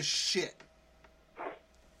think of this shit?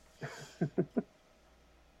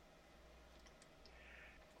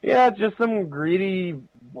 Yeah, just some greedy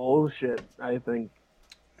bullshit, I think.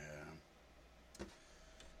 Yeah.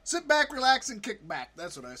 Sit back, relax, and kick back.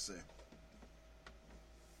 That's what I say.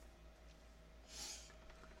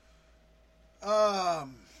 Oh,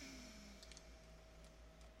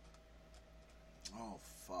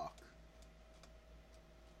 fuck.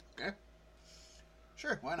 Okay.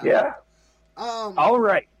 Sure, why not? Yeah. All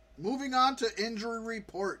right. Moving on to injury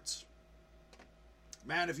reports.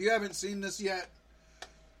 Man, if you haven't seen this yet,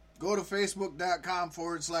 go to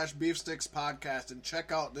facebook.com/beefsticks podcast and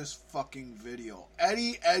check out this fucking video.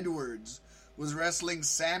 Eddie Edwards was wrestling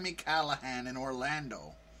Sami Callahan in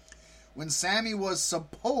Orlando when Sami was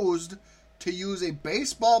supposed to use a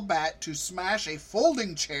baseball bat to smash a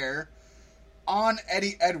folding chair on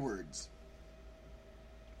Eddie Edwards.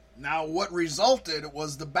 Now, what resulted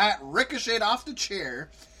was the bat ricocheted off the chair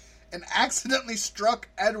and accidentally struck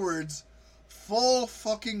Edwards full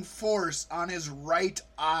fucking force on his right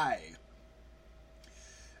eye.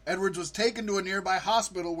 Edwards was taken to a nearby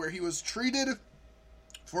hospital where he was treated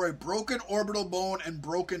for a broken orbital bone and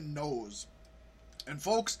broken nose. And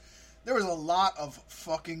folks, there was a lot of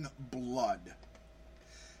fucking blood.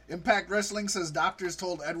 Impact Wrestling says doctors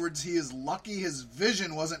told Edwards he is lucky his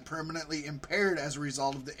vision wasn't permanently impaired as a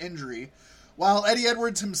result of the injury, while Eddie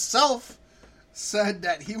Edwards himself said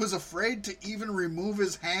that he was afraid to even remove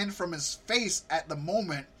his hand from his face at the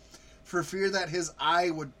moment for fear that his eye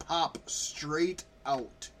would pop straight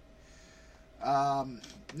out.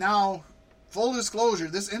 Now, full disclosure,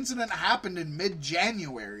 this incident happened in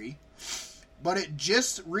mid-January, but it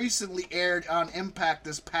just recently aired on Impact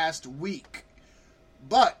this past week.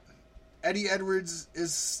 But Eddie Edwards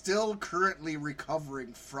is still currently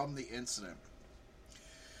recovering from the incident.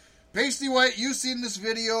 Pasty White, you've seen this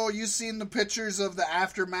video, you've seen the pictures of the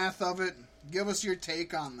aftermath of it. Give us your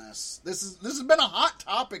take on this. This has been a hot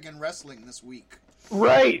topic in wrestling this week.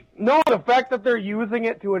 Right. No, the fact that they're using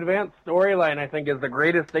it to advance storyline, I think, is the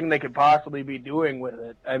greatest thing they could possibly be doing with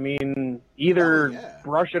it. I mean, either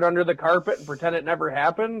brush it under the carpet and pretend it never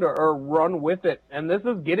happened, or run with it. And this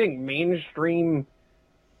is getting mainstream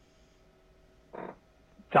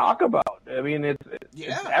talk about. I mean, it's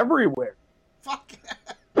everywhere. Fuck yeah.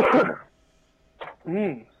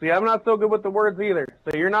 See, I'm not so good with the words either,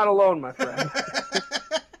 so you're not alone, my friend.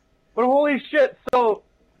 But holy shit, so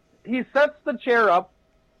he sets the chair up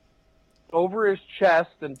over his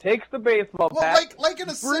chest and takes the baseball bat, like in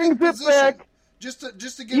a sitting position, back. Just to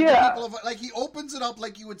give people like he opens it up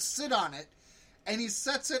like you would sit on it, and he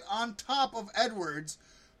sets it on top of Edwards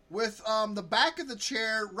with the back of the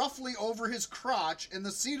chair roughly over his crotch and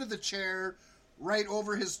the seat of the chair right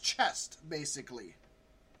over his chest, basically.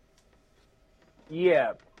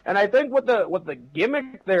 Yeah, and I think what the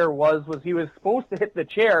gimmick there was he was supposed to hit the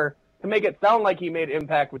chair to make it sound like he made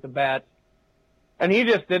impact with the bat, and he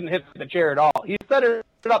just didn't hit the chair at all. He set it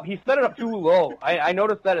up. He set it up too low. I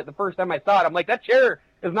noticed that the first time I saw it. I'm like, that chair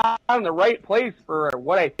is not in the right place for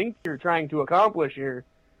what I think you're trying to accomplish here.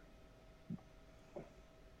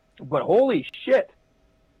 But holy shit,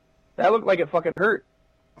 that looked like it fucking hurt.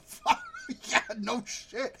 Yeah, no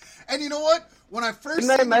shit. And you know what? When I first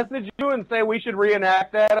didn't I message you and say we should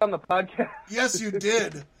reenact that on the podcast? Yes, you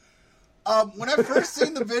did. When I first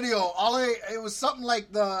seen the video, it was something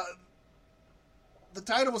like the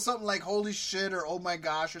title was something like "Holy shit" or "Oh my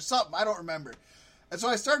gosh" or something. I don't remember. And so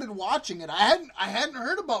I started watching it. I hadn't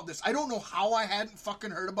heard about this. I don't know how I hadn't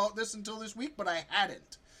fucking heard about this until this week, but I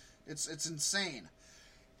hadn't. It's insane.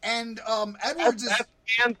 And Edwards that's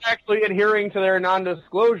fans actually adhering to their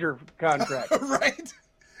non-disclosure contract. Right?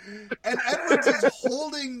 And Edwards is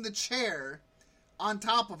holding the chair on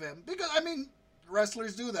top of him. Because, I mean,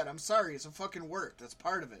 wrestlers do that. I'm sorry. It's a fucking work. That's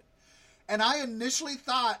part of it. And I initially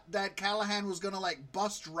thought that Callahan was going to, like,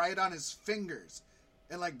 bust right on his fingers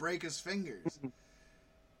and, like, break his fingers.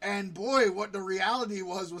 And, boy, what the reality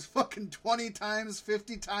was fucking 20 times,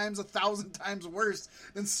 50 times, 1,000 times worse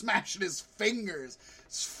than smashing his fingers.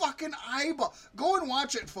 It's fucking eyeball. Go and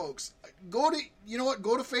watch it, folks. Go to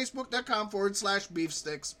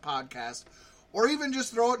facebook.com/beefsticks podcast. Or even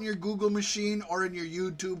just throw it in your Google machine or in your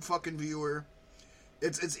YouTube fucking viewer.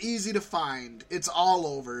 It's easy to find. It's all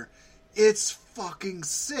over. It's fucking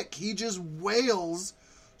sick. He just wails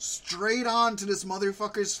straight on to this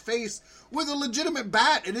motherfucker's face with a legitimate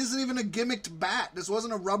bat. It isn't even a gimmicked bat. This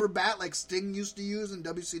wasn't a rubber bat like Sting used to use in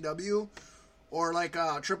WCW or like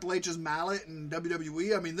Triple H's mallet in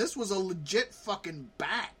WWE. I mean, this was a legit fucking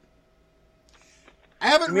bat. I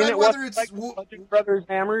haven't read whether it's like Brothers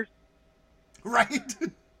Hammers, right.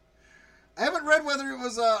 I haven't read whether it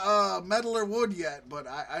was metal or wood yet, but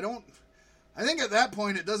I don't. I think at that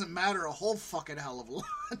point it doesn't matter a whole fucking hell of a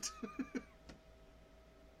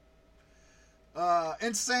lot.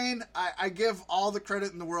 Insane. I give all the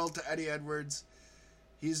credit in the world to Eddie Edwards.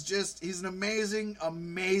 He's an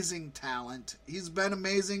amazing talent. He's been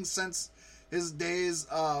amazing since his days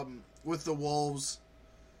with the Wolves.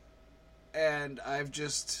 And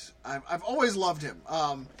I've always loved him.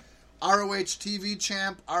 ROH TV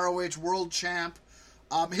champ, ROH world champ.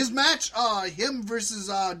 His match, him versus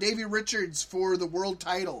Davey Richards for the world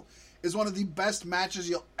title, is one of the best matches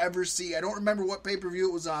you'll ever see. I don't remember what pay-per-view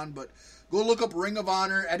it was on, but go look up Ring of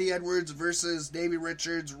Honor, Eddie Edwards versus Davey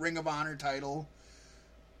Richards, Ring of Honor title.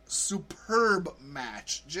 Superb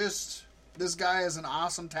match. Just, this guy is an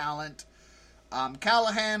awesome talent.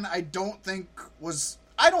 Callahan, I don't think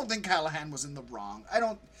Callahan was in the wrong.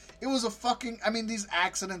 These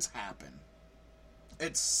accidents happen.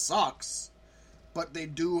 It sucks, but they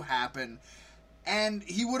do happen. And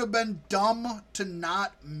he would have been dumb to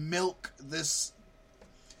not milk this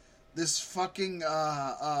fucking,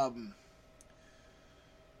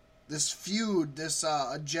 this feud, this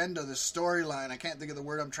agenda, this storyline. I can't think of the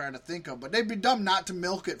word I'm trying to think of, but they'd be dumb not to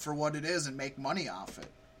milk it for what it is and make money off it.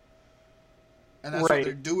 And that's what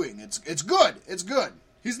they're doing. It's good. It's good.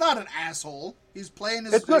 He's not an asshole. He's playing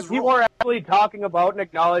his role. People are actually talking about and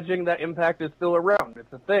acknowledging that Impact is still around.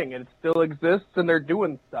 It's a thing, and it still exists, and they're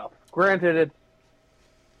doing stuff. Granted, it's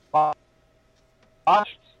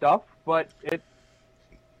botched stuff, but it's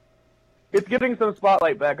getting some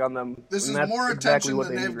spotlight back on them. This is more attention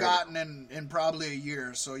than they've gotten in probably a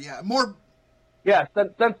year. So, yeah, more... Yeah,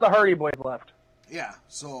 since the Hardy Boys left. Yeah,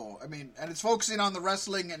 so, and it's focusing on the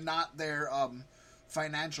wrestling and not their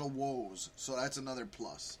financial woes. So that's another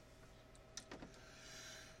plus.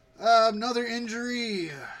 Another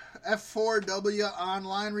injury. F4W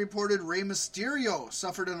Online reported Rey Mysterio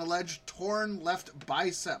suffered an alleged torn left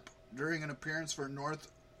bicep during an appearance for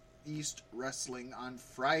Northeast Wrestling on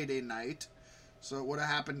Friday night. So it would have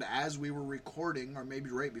happened as we were recording, or maybe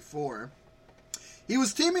right before. He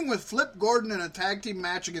was teaming with Flip Gordon in a tag team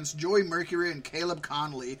match against Joey Mercury and Caleb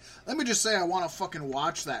Conley. Let me just say I want to fucking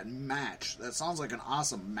watch that match. That sounds like an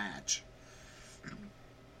awesome match.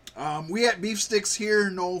 We at Beef Sticks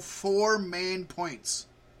here know 4 main points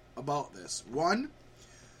about this. 1,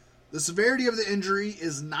 the severity of the injury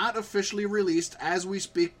is not officially released as we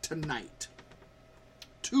speak tonight.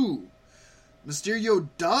 2, Mysterio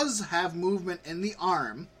does have movement in the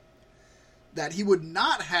arm that he would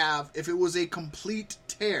not have if it was a complete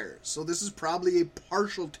tear. So this is probably a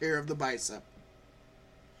partial tear of the bicep.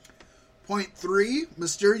 Point 3,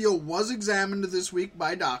 Mysterio was examined this week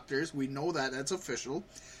by doctors. We know that. That's official.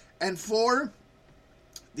 And 4,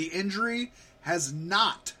 the injury has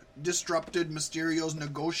not disrupted Mysterio's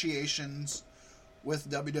negotiations with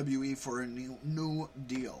WWE for a new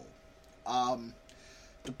deal.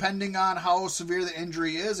 Depending on how severe the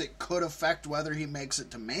injury is, it could affect whether he makes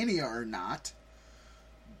it to Mania or not.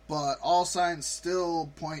 But all signs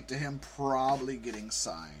still point to him probably getting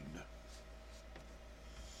signed.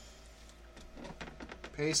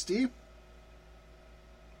 Pasty?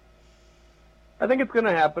 I think it's going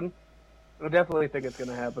to happen. I definitely think it's going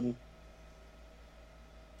to happen.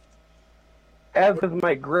 As is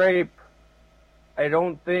my gripe, I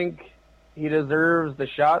don't think he deserves the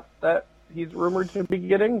shot that he's rumored to be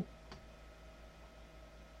getting.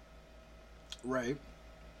 Right.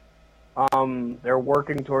 They're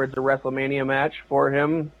working towards a WrestleMania match for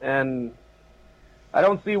him, and I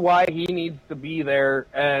don't see why he needs to be there,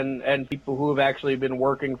 and people who have actually been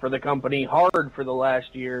working for the company hard for the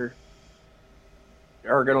last year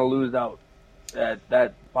are going to lose out.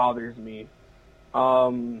 That bothers me.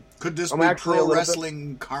 Could this be pro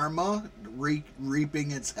wrestling karma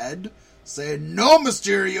reaping its head? Saying, no,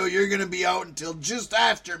 Mysterio, you're going to be out until just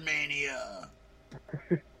after Mania.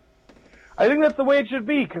 I think that's the way it should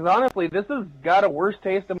be, because honestly, this has got a worse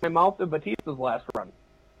taste in my mouth than Batista's last run.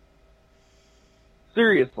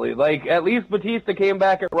 Seriously, at least Batista came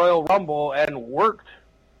back at Royal Rumble and worked,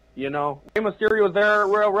 Rey Mysterio was there at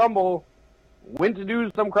Royal Rumble, went to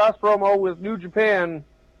do some cross promo with New Japan,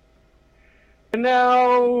 and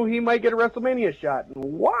now he might get a WrestleMania shot.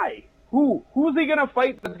 Why? Who's he gonna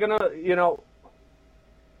fight that's gonna,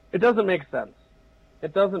 it doesn't make sense.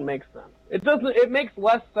 It doesn't make sense. It makes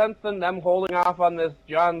less sense than them holding off on this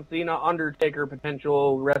John Cena Undertaker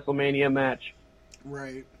potential WrestleMania match.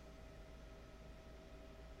 Right.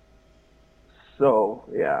 So,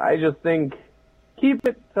 yeah, I just think keep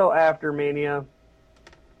it till after Mania.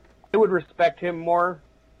 I would respect him more.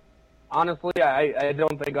 Honestly, I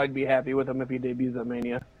don't think I'd be happy with him if he debuts at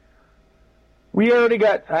Mania. We already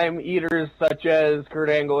got time eaters such as Kurt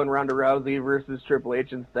Angle and Ronda Rousey versus Triple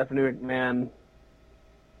H and Stephanie McMahon.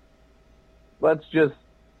 Let's just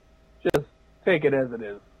take it as it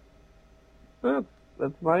is.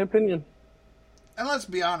 That's my opinion. And let's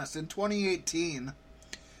be honest, in 2018,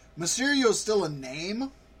 Mysterio's still a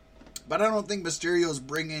name, but I don't think Mysterio's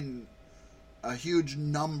bringing a huge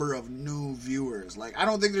number of new viewers. Like, I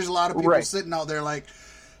don't think there's a lot of people sitting out there like,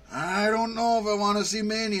 I don't know if I want to see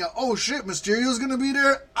Mania. Oh shit, Mysterio's gonna be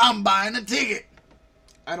there. I'm buying a ticket.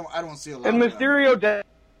 I don't see a lot. And of Mysterio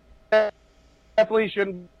definitely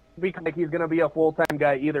shouldn't be like he's gonna be a full-time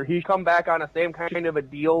guy either. He should come back on the same kind of a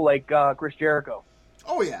deal like Chris Jericho.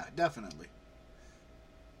 Oh yeah, definitely.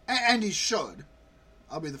 And he should.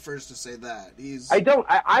 I'll be the first to say that.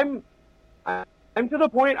 I'm to the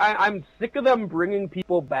point. I'm sick of them bringing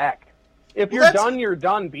people back. If you're done, you're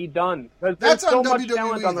done. Be done. Because there's so much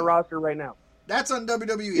talent on the roster right now. That's on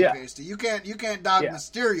WWE, Pasty. You can't dog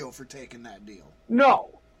Mysterio for taking that deal. No.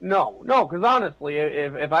 Because honestly,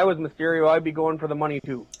 if I was Mysterio, I'd be going for the money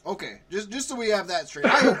too. Okay, just so we have that straight.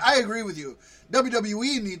 I agree with you.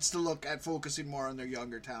 WWE needs to look at focusing more on their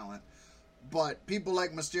younger talent. But people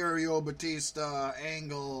like Mysterio, Batista,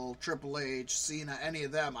 Angle, Triple H, Cena, any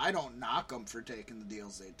of them, I don't knock them for taking the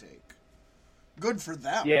deals they take. Good for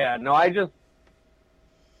them. Yeah, no, I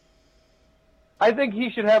think he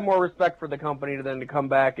should have more respect for the company than to come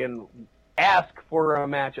back and ask for a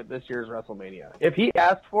match at this year's WrestleMania. If he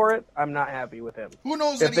asked for it, I'm not happy with him. Who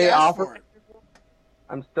knows that he asked for it?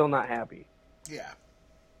 I'm still not happy. Yeah.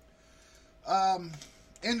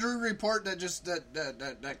 Injury report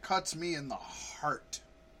that cuts me in the heart.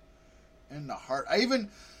 In the heart. I even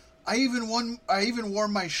wore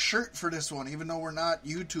my shirt for this one, even though we're not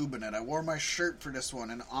YouTubing it. I wore my shirt for this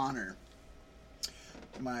one in honor.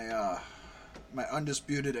 My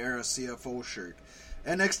Undisputed Era CFO shirt.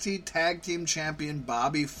 NXT Tag Team Champion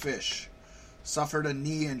Bobby Fish suffered a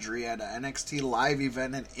knee injury at an NXT live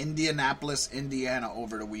event in Indianapolis, Indiana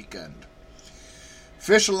over the weekend.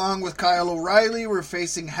 Fish, along with Kyle O'Reilly, were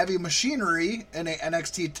facing Heavy Machinery in a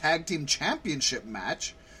NXT Tag Team Championship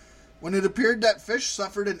match when it appeared that Fish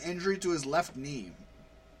suffered an injury to his left knee.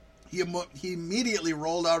 He immediately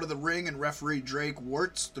rolled out of the ring, and referee Drake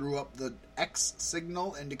Wirtz threw up the X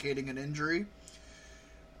signal indicating an injury.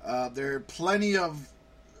 There are plenty of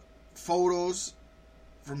photos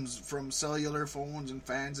from cellular phones and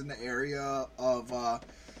fans in the area of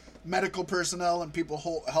medical personnel and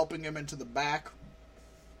people helping him into the back.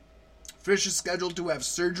 Fish is scheduled to have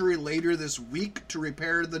surgery later this week to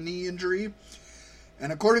repair the knee injury.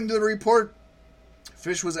 And according to the report,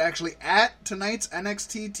 Fish was actually at tonight's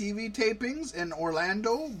NXT TV tapings in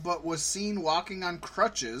Orlando, but was seen walking on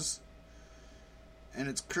crutches. And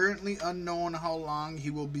it's currently unknown how long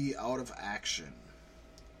he will be out of action.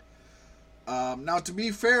 Now, to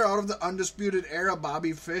be fair, out of the Undisputed Era,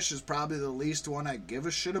 Bobby Fish is probably the least one I give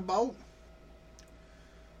a shit about.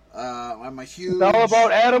 I'm a huge... It's all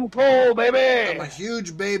about Adam Cole, baby! I'm a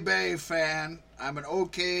huge Bay fan. I'm an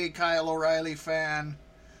okay Kyle O'Reilly fan.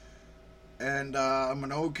 And I'm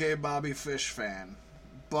an okay Bobby Fish fan.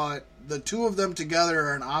 But the two of them together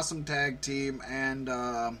are an awesome tag team. And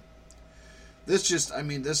this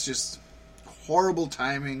just horrible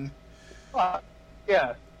timing.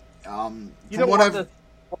 Yeah. You don't want this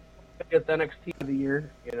at NXT of the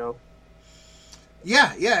year, you know.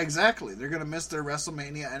 Yeah, exactly. They're going to miss their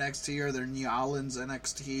WrestleMania NXT or their New Orleans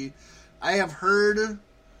NXT. I have heard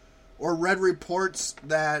or read reports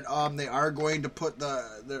that they are going to put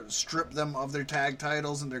strip them of their tag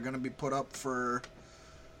titles and they're going to be put up for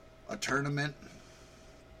a tournament.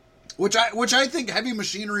 Which I think Heavy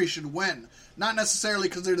Machinery should win. Not necessarily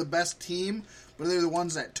because they're the best team, but they're the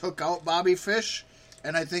ones that took out Bobby Fish.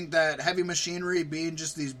 And I think that Heavy Machinery, being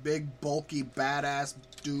just these big, bulky, badass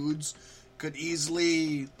dudes, could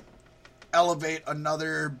easily elevate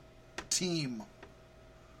another team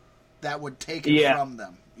that would take it from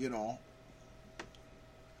them, you know.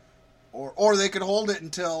 Or they could hold it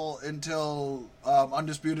until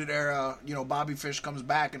Undisputed Era, you know, Bobby Fish comes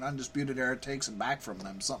back and Undisputed Era takes it back from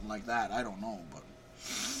them, something like that. I don't know, but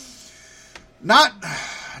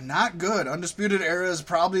not good. Undisputed Era is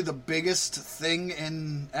probably the biggest thing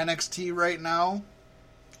in NXT right now.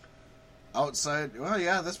 Outside, well,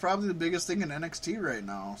 yeah, that's probably the biggest thing in NXT right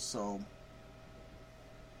now, so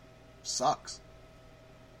sucks.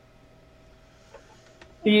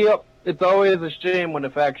 Yep, it's always a shame when a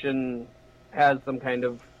faction has some kind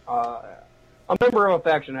of, a member of a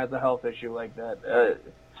faction has a health issue like that.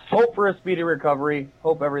 Hope for a speedy recovery,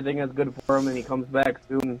 hope everything is good for him and he comes back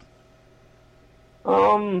soon.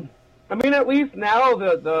 I mean, at least now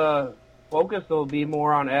the focus will be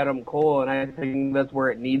more on Adam Cole, and I think that's where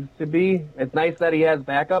it needs to be. It's nice that he has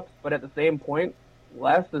backups, but at the same point,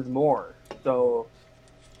 less is more. So,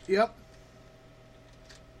 yep.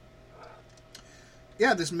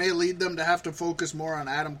 Yeah, this may lead them to have to focus more on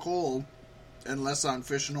Adam Cole and less on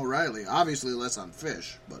Fish and O'Reilly. Obviously, less on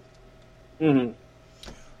Fish, but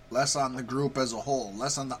less on the group as a whole.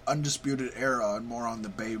 Less on the Undisputed Era and more on the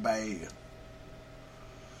Bay.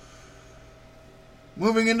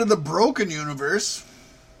 Moving into the Broken Universe.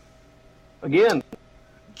 Again,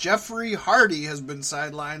 Jeffrey Hardy has been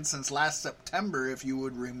sidelined since last September, if you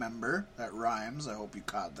would remember. That rhymes. I hope you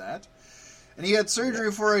caught that. And he had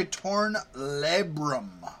surgery for a torn labrum.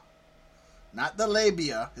 Not the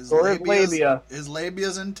labia. His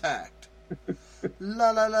labia's intact.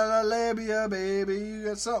 La la la la labia, baby, you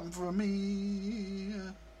got something for me.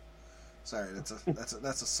 Sorry, that's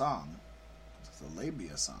a song. It's a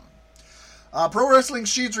labia song. Pro Wrestling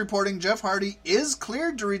Sheet's reporting Jeff Hardy is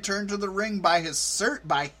cleared to return to the ring by his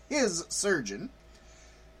surgeon.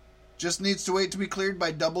 Just needs to wait to be cleared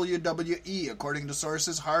by WWE. According to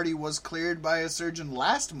sources, Hardy was cleared by a surgeon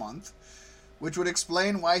last month, which would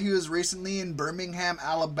explain why he was recently in Birmingham,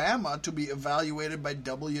 Alabama, to be evaluated by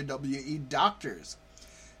WWE doctors.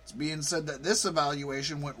 It's being said that this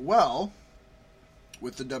evaluation went well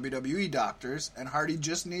with the WWE doctors, and Hardy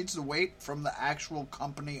just needs to wait from the actual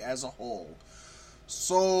company as a whole.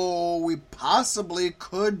 So we possibly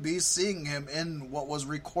could be seeing him in what was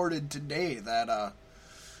recorded today,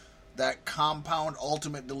 that compound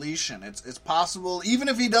ultimate deletion. It's possible, even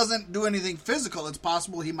if he doesn't do anything physical, it's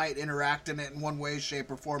possible he might interact in it in one way, shape,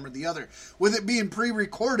 or form or the other. With it being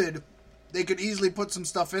pre-recorded, they could easily put some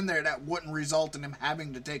stuff in there that wouldn't result in him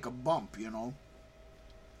having to take a bump, you know?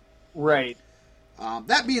 Right.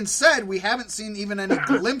 That being said, we haven't seen even any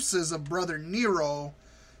glimpses of Brother Nero.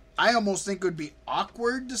 I almost think it would be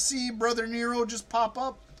awkward to see Brother Nero just pop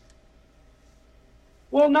up.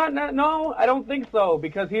 Well, no, I don't think so,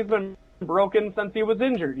 because he's been broken since he was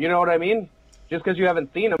injured. You know what I mean? Just because you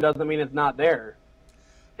haven't seen him doesn't mean it's not there.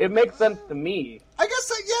 It makes sense to me. I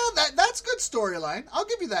guess, that's good storyline. I'll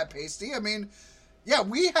give you that, Pasty. I mean, yeah,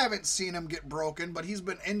 we haven't seen him get broken, but he's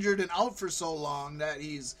been injured and out for so long that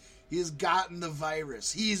he's gotten the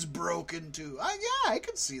virus. He's broken, too. Yeah, I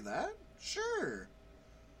can see that. Sure.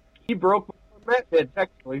 He broke before Matt did,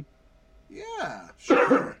 technically. Yeah,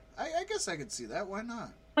 sure. I guess I could see that. Why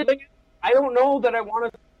not? I don't know that I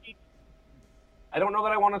want to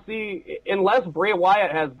see, unless Bray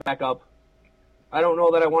Wyatt has backup, I don't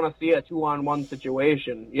know that I want to see a 2-on-1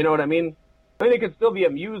 situation. You know what I mean? I mean, it could still be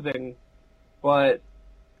amusing, but,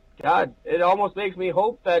 God, it almost makes me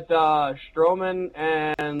hope that Strowman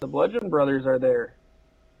and the Bludgeon Brothers are there.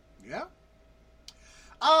 Yeah.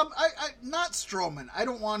 Not Strowman. I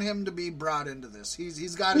don't want him to be brought into this.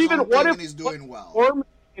 He's got his own thing and he's doing well.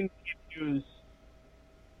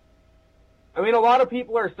 I mean, a lot of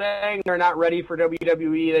people are saying they're not ready for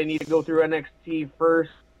WWE. They need to go through NXT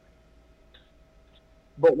first.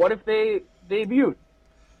 But what if they debuted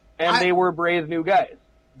and they were Bray's new guys?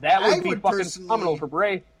 That would be fucking phenomenal for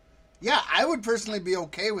Bray. Yeah, I would personally be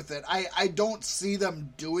okay with it. I don't see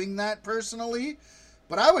them doing that personally,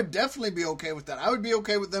 but I would definitely be okay with that. I would be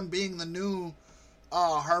okay with them being the new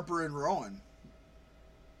Harper and Rowan.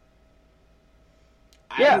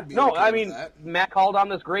 I mean, Matt called on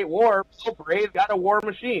this great war. So Bray's got a war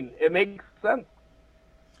machine. It makes sense.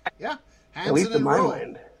 Yeah, at least in my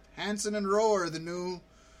mind. Hanson and Rowe are the new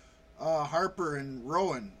Harper and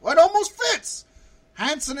Rowan. Well, it almost fits.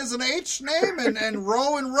 Hanson is an H name, and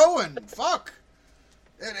Rowe and Rowan. Fuck.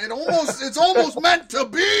 It's almost meant to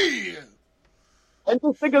be. I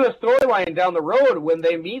just think of the storyline down the road when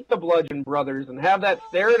they meet the Bludgeon Brothers and have that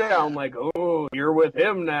stare down like, oh, you're with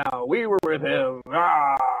him now. We were with him.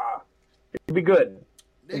 Ah. It could be good.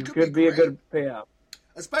 It could be a good payout.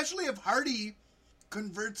 Especially if Hardy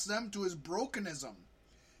converts them to his brokenism.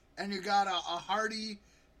 And you got a Hardy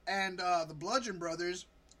and the Bludgeon Brothers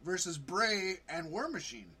versus Bray and War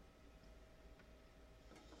Machine.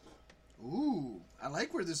 Ooh, I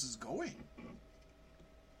like where this is going.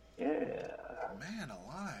 Yeah. Man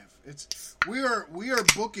alive. We are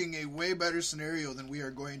booking a way better scenario than we are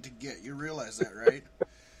going to get. You realize that, right?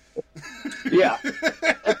 Yeah.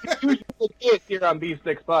 That's usually the case here on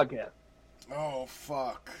B6 Podcast. Oh,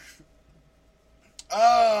 fuck.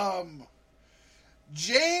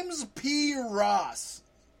 James P. Ross.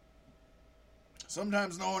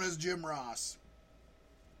 Sometimes known as Jim Ross.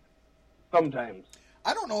 Sometimes.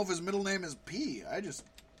 I don't know if his middle name is P. I just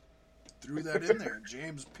threw that in there.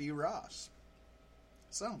 James P. Ross.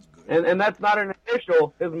 Sounds good. And that's not an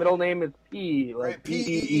initial. His middle name is P. Like right,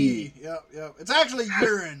 P-E-E. Yep. It's actually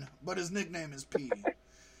Urine, but his nickname is P.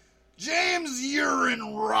 James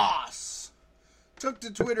Urine Ross took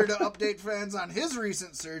to Twitter to update fans on his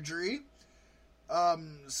recent surgery.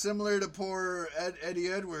 Similar to poor Eddie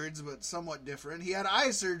Edwards, but somewhat different. He had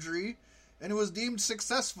eye surgery, and it was deemed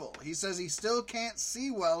successful. He says he still can't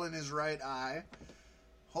see well in his right eye.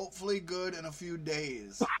 Hopefully good in a few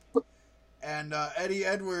days. And Eddie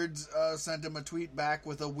Edwards sent him a tweet back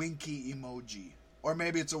with a winky emoji. Or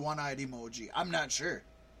maybe it's a one-eyed emoji. I'm not sure.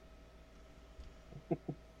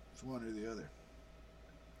 It's one or the other.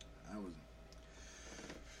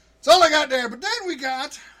 That's all I got there. But then we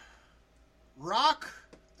got Rock.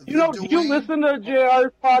 Do you listen to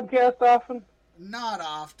JR's podcast often? Not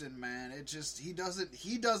often, man. It just he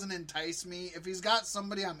doesn't entice me. If he's got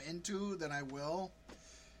somebody I'm into, then I will.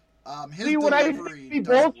 His delivery we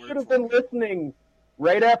both should have been listening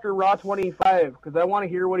right after Raw 25 because I want to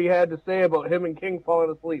hear what he had to say about him and King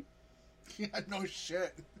falling asleep. Yeah, no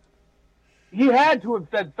shit. He had to have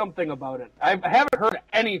said something about it. I haven't heard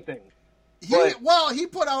anything. He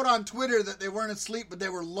put out on Twitter that they weren't asleep, but they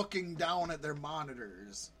were looking down at their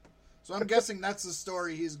monitors. So I'm guessing that's the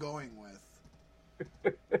story he's going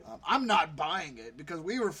with. I'm not buying it because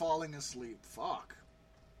we were falling asleep. Fuck.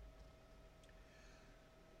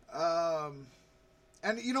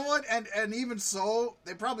 And you know what? And even so,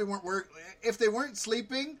 they probably weren't if they weren't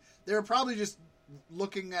sleeping, they were probably just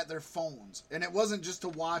looking at their phones. And it wasn't just to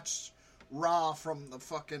watch Raw from the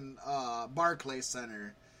fucking Barclays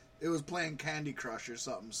Center. It was playing Candy Crush or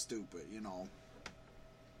something stupid, you know.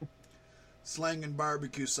 Slanging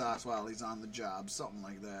barbecue sauce while he's on the job, something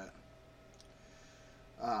like that.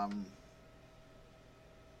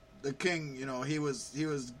 The King, you know, he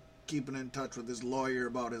was keeping in touch with his lawyer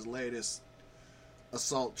about his latest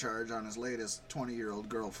assault charge on his latest 20-year-old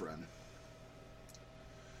girlfriend.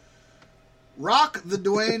 Rock the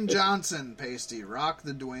Dwayne Johnson, Pasty. Rock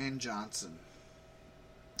the Dwayne Johnson.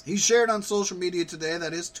 He shared on social media today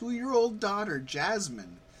that his 2-year-old daughter,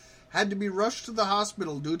 Jasmine, had to be rushed to the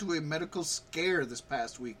hospital due to a medical scare this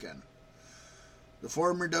past weekend. The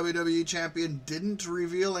former WWE champion didn't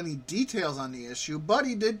reveal any details on the issue, but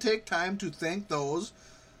he did take time to thank those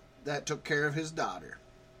that took care of his daughter.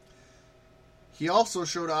 He also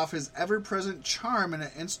showed off his ever-present charm in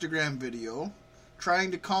an Instagram video, trying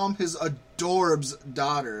to calm his adorbs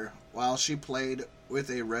daughter while she played with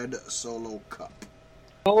a red Solo cup.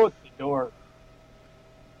 Totes adorbs.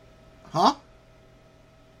 Huh?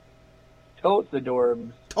 Totes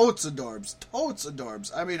adorbs. Totes adorbs. Totes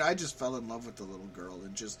adorbs. I mean, I just fell in love with the little girl.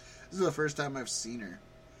 This is the first time I've seen her.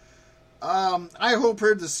 I hope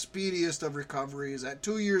her the speediest of recoveries. At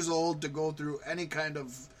 2 years old, to go through any kind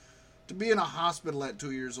of... To be in a hospital at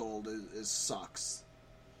 2 years old is sucks.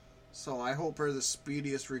 So I hope her the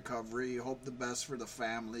speediest recovery. Hope the best for the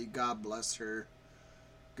family. God bless her.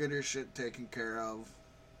 Get her shit taken care of.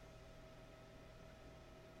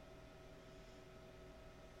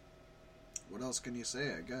 What else can you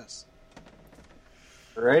say, I guess?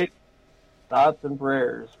 Right? Thoughts and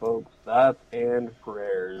prayers, folks. Thoughts and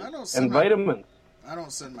prayers. And vitamins. I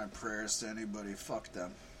don't send my prayers to anybody. Fuck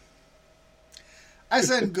them. I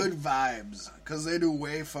send good vibes, because they do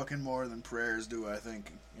way fucking more than prayers do, I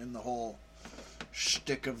think, in the whole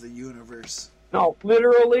shtick of the universe. No,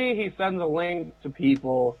 literally, he sends a link to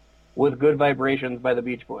people with Good Vibrations by the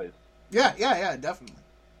Beach Boys. Yeah, definitely.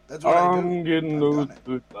 That's what I do. I'm getting those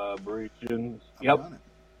good vibrations. Yep.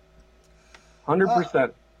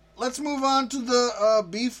 100%. Let's move on to the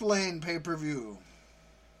Beef Lane pay-per-view.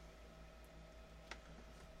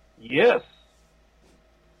 Yes.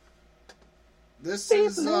 This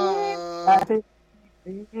is slow pace.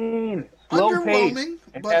 underwhelming,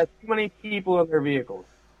 It but has too many people in their vehicles.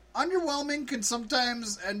 Underwhelming can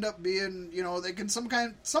sometimes end up being, they can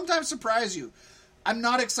sometimes surprise you. I'm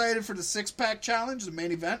not excited for the 6-pack challenge, the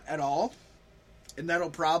main event, at all. And that'll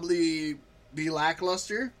probably be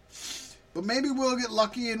lackluster. But maybe we'll get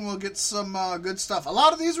lucky and we'll get some good stuff. A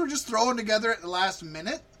lot of these were just thrown together at the last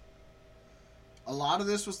minute. A lot of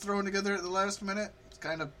this was thrown together at the last minute. It's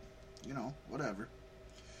kind of, whatever.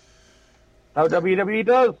 How WWE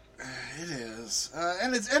does. It is.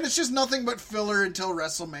 And it's just nothing but filler until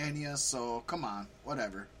WrestleMania, so come on.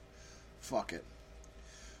 Whatever. Fuck it.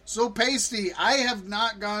 So, Pasty, I have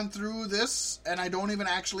not gone through this, and I don't even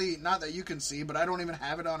actually, not that you can see, but I don't even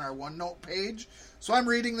have it on our OneNote page. So I'm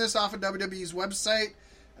reading this off of WWE's website,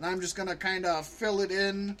 and I'm just going to kind of fill it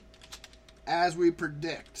in as we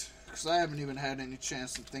predict, because I haven't even had any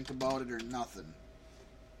chance to think about it or nothing.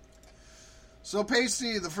 So,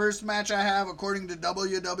 Pasty, the first match I have, according to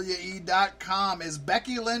WWE.com, is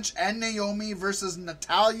Becky Lynch and Naomi versus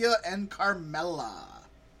Natalya and Carmella.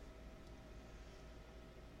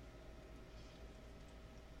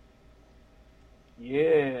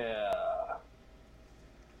 Yeah.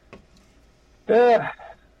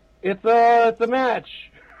 It's a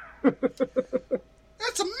match.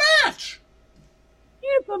 It's a match!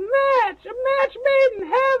 It's a match! A match made in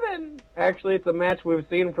heaven! Actually, it's a match we've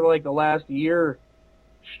seen for like the last year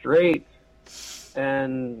straight.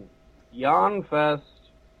 And Yawn Fest.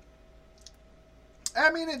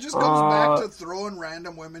 I mean, it just comes back to throwing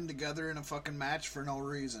random women together in a fucking match for no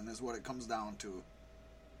reason, is what it comes down to.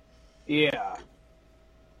 Yeah.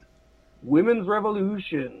 Women's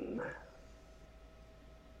Revolution.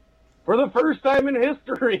 For the first time in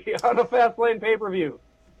history on a Fastlane pay-per-view.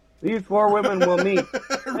 These four women will meet.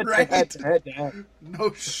 Right? Head.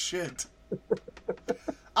 No shit.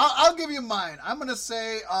 I'll give you mine. I'm gonna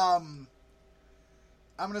say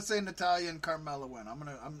Natalya and Carmella win.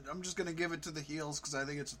 I'm just gonna give it to the heels because I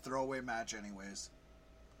think it's a throwaway match anyways.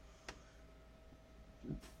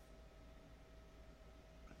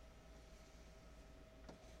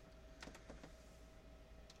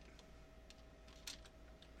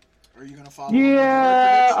 Are you gonna follow?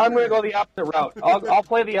 Yeah, I'm gonna go the opposite route. I'll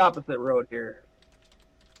play the opposite road here.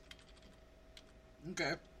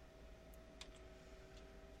 Okay.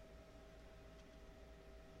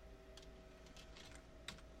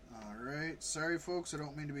 Alright, sorry folks, I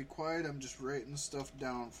don't mean to be quiet, I'm just writing stuff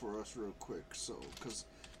down for us real quick, because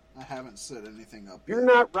I haven't said anything up You're yet.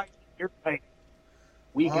 not right, you're right.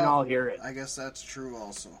 We can all hear it. I guess that's true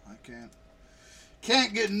also. I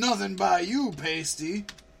can't get nothing by you, Pasty.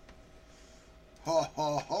 Ha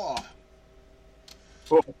ha ha.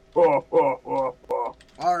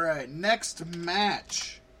 Alright, next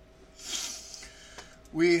match.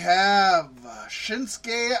 We have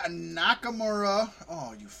Shinsuke Nakamura.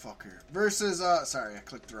 Oh, you fucker. Versus, sorry, I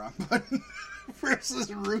clicked the wrong button. Versus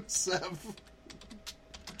Rusev.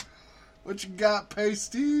 What you got,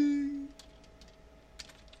 Pasty?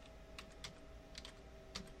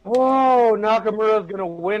 Oh, Nakamura's gonna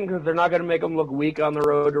win because they're not gonna make him look weak on the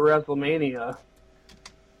road to WrestleMania.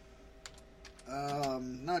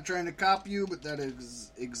 Not trying to copy you, but that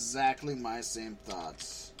is exactly my same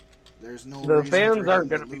thoughts. There's no The reason fans for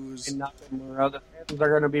aren't him going to to lose. be Nakamura. The fans are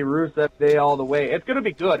going to be Rusev Day all the way. It's going to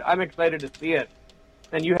be good. I'm excited to see it.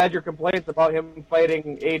 And you had your complaints about him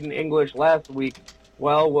fighting Aiden English last week.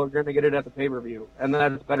 Well, we're going to get it at the pay-per-view, and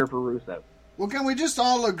that's better for Rusev. Well, can we just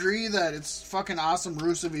all agree that it's fucking awesome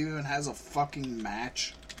Rusev even has a fucking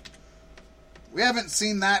match? We haven't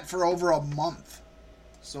seen that for over a month.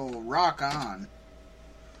 So, rock on.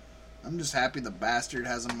 I'm just happy the bastard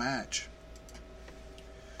has a match.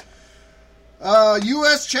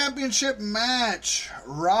 U.S. Championship match.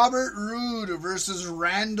 Robert Roode versus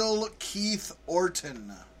Randall Keith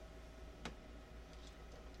Orton.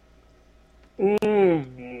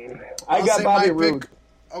 I got Bobby Roode.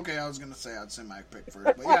 Okay, I was going to say I'd say my pick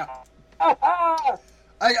first, but yeah.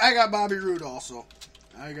 I got Bobby Roode also.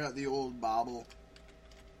 I got the old Bobble.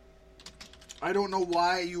 I don't know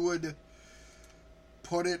why you would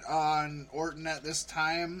put it on Orton at this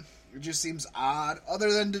time. It just seems odd.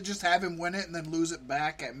 Other than to just have him win it and then lose it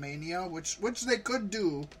back at Mania, which they could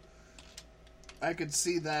do. I could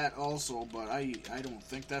see that also, but I don't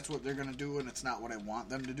think that's what they're going to do, and it's not what I want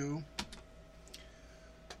them to do.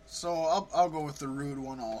 So I'll go with the Rude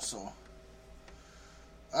one also.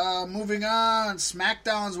 Moving on,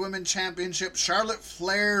 SmackDown's Women's Championship, Charlotte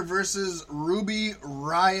Flair versus Ruby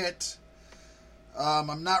Riott.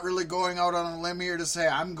 I'm not really going out on a limb here to say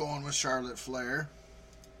I'm going with Charlotte Flair.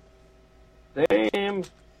 Same.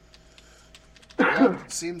 Yep,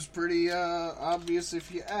 it seems pretty obvious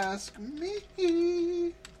if you ask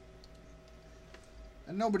me.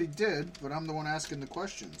 And nobody did, but I'm the one asking the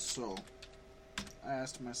questions, so I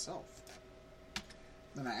asked myself.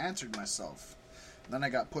 Then I answered myself. Then I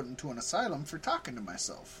got put into an asylum for talking to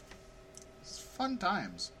myself. It's fun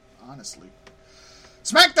times, honestly.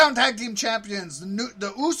 SmackDown Tag Team Champions,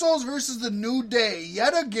 the Usos versus the New Day,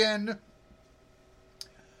 yet again.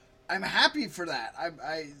 I'm happy for that.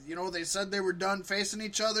 They said they were done facing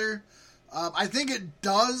each other. I think it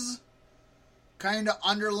does kind of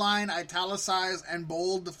underline, italicize, and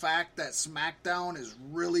bold the fact that SmackDown is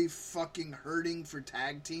really fucking hurting for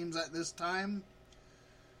tag teams at this time.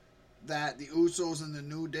 That the Usos and the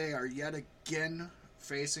New Day are yet again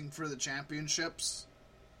facing for the championships.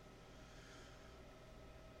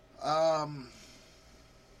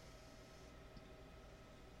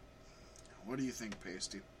 What do you think,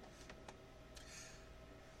 Pasty?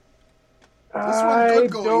 This one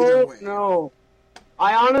could go either way. No.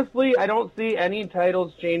 I don't see any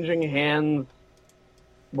titles changing hands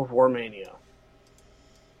before Mania.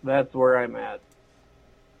 That's where I'm at.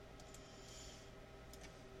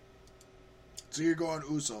 So you're going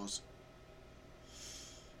Usos?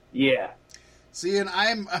 Yeah. See, and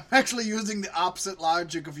I'm actually using the opposite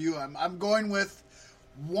logic of you. I'm going with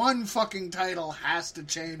one fucking title has to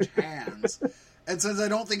change hands. And since I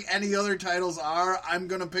don't think any other titles are, I'm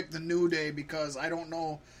going to pick the New Day because I don't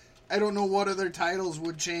know what other titles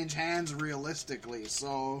would change hands realistically.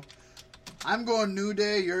 So I'm going New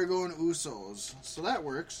Day, you're going Usos. So that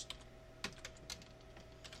works.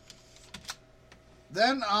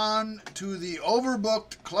 Then on to the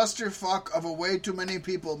overbooked clusterfuck of a way too many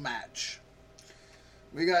people match.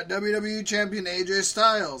 We got WWE Champion AJ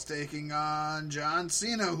Styles taking on John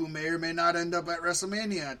Cena, who may or may not end up at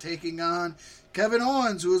WrestleMania, taking on Kevin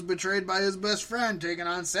Owens, who was betrayed by his best friend, taking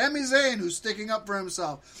on Sami Zayn, who's sticking up for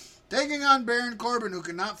himself, taking on Baron Corbin, who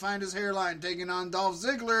cannot find his hairline, taking on Dolph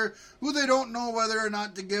Ziggler, who they don't know whether or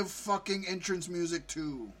not to give fucking entrance music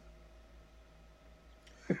to.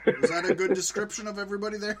 Was that a good description of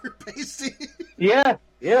everybody there, Pasty? Yeah.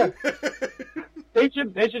 They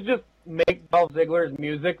should just make Dolph Ziggler's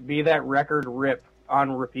music be that record rip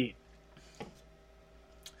on repeat.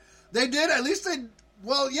 They did. At least they...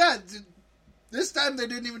 Well, yeah. This time they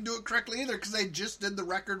didn't even do it correctly either because they just did the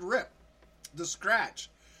record rip. The scratch.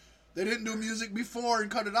 They didn't do music before and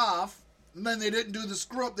cut it off. And then they didn't do the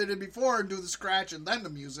screw-up they did before and do the scratch and then the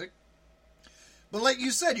music. But like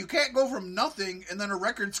you said, you can't go from nothing and then a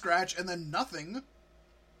record scratch and then nothing.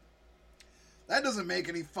 That doesn't make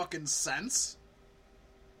any fucking sense.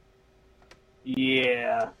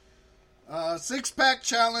 Yeah. Six-pack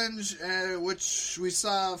challenge, which we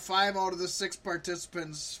saw 5 out of the 6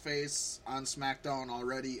 participants face on SmackDown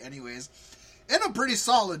already anyways. In a pretty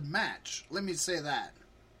solid match. Let me say that.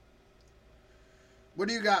 What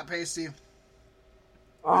do you got, Pasty?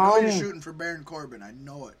 I know you're shooting for Baron Corbin. I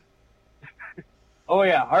know it. Oh,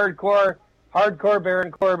 yeah. Hardcore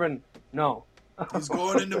Baron Corbin. No. He's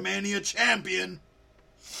going into Mania champion.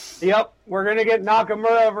 Yep. We're going to get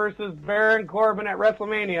Nakamura versus Baron Corbin at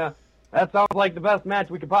WrestleMania. That sounds like the best match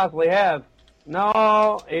we could possibly have.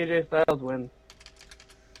 No, AJ Styles wins.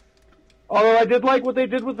 Although I did like what they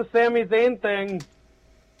did with the Sami Zayn thing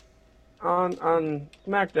on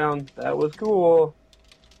SmackDown. That was cool.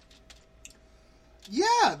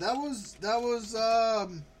 Yeah, that was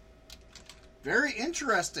very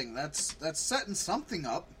interesting. That's setting something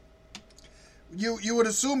up. You would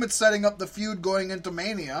assume it's setting up the feud going into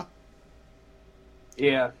Mania.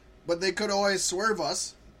 Yeah. But they could always swerve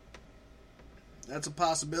us. That's a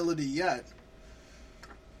possibility yet.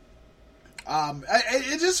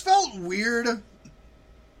 It just felt weird.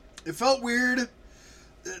 It felt weird.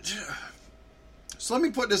 So let me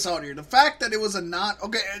put this out here. The fact that it was a not...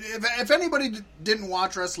 Okay, if anybody didn't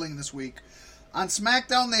watch wrestling this week, on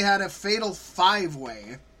SmackDown they had a fatal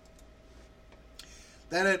 5-way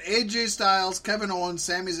that had AJ Styles, Kevin Owens,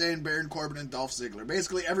 Sami Zayn, Baron Corbin, and Dolph Ziggler.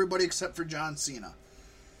 Basically everybody except for John Cena.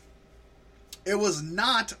 It was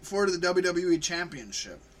not for the WWE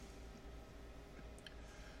Championship.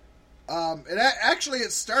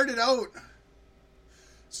 It started out...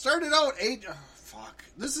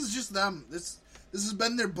 This is just them. This has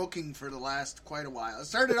been their booking for the last quite a while. It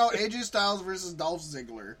started out AJ Styles versus Dolph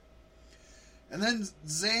Ziggler. And then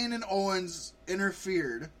Zayn and Owens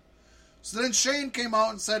interfered. So then Shane came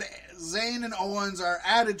out and said Zayn and Owens are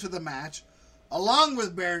added to the match, along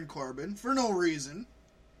with Baron Corbin, for no reason.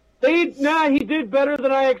 He did better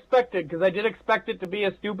than I expected, because I did expect it to be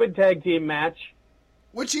a stupid tag team match.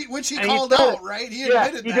 Which he called out, right? He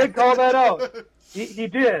admitted that. He did call that out. He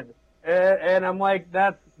did. And I'm like,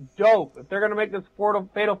 that's dope. If they're going to make this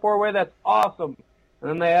fatal 4-way, that's awesome. And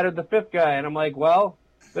then they added the 5th guy, and I'm like, well,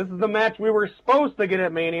 this is the match we were supposed to get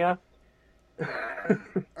at Mania.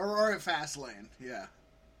 or at Fastlane, yeah.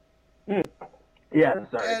 Yeah,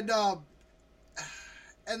 sorry.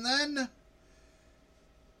 And then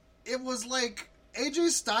it was like AJ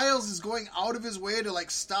Styles is going out of his way to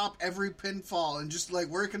like stop every pinfall and just like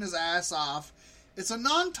working his ass off. It's a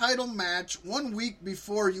non-title match 1 week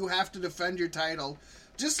before you have to defend your title.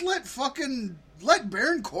 Just let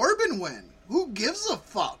Baron Corbin win. Who gives a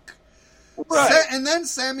fuck? Right. And then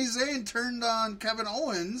Sami Zayn turned on Kevin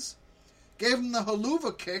Owens, gave him the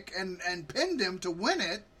haluva kick and pinned him to win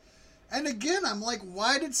it. And again, I'm like,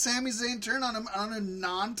 why did Sami Zayn turn on him on a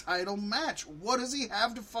non-title match? What does he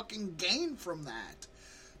have to fucking gain from that?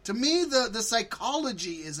 To me, the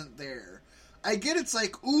psychology isn't there. I get it's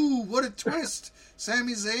like, ooh, what a twist.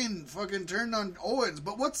 Sami Zayn fucking turned on Owens.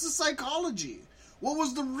 But what's the psychology? What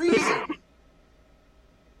was the reason?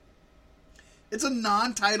 It's a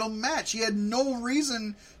non-title match. He had no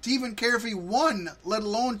reason to even care if he won, let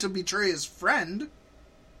alone to betray his friend.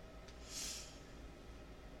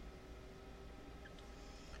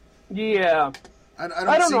 Yeah. I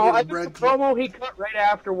don't know. I think the promo he cut right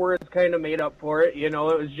afterwards kind of made up for it. It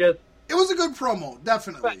was a good promo,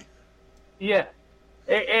 definitely. But, yeah.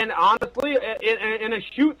 And honestly, in a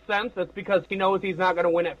shoot sense, it's because he knows he's not going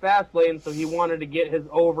to win at Fastlane, so he wanted to get his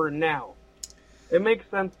over now. It makes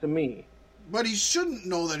sense to me. But he shouldn't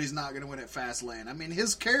know that he's not going to win at Fastlane. I mean,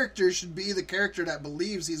 his character should be the character that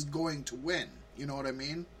believes he's going to win. You know what I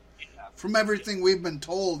mean? Yeah. From everything we've been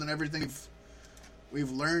told and everything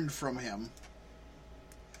we've learned from him.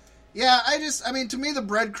 Yeah, to me, the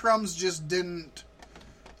breadcrumbs just didn't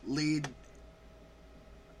lead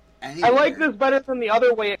anywhere. I like this better than the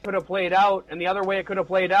other way it could have played out, and the other way it could have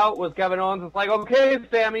played out was Kevin Owens is like, okay,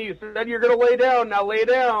 Sammy, you said you're going to lay down, now lay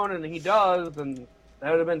down, and he does, and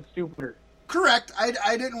that would have been stupider. Correct.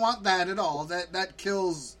 I didn't want that at all. That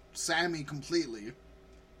kills Sammy completely.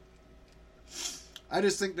 I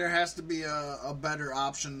just think there has to be a better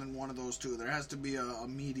option than one of those two. There has to be a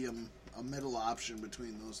middle option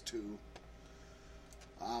between those two.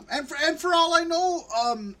 And for all I know,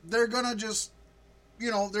 they're gonna just,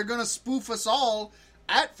 they're gonna spoof us all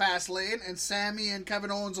at Fastlane, and Sammy and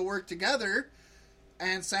Kevin Owens will work together,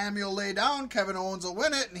 and Sammy will lay down, Kevin Owens will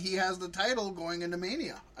win it, and he has the title going into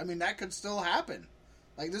Mania. I mean, that could still happen.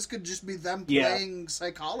 Like, this could just be them playing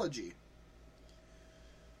psychology.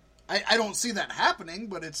 I don't see that happening,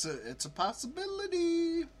 but it's a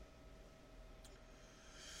possibility.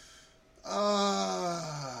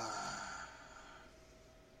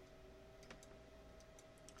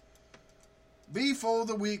 Beef of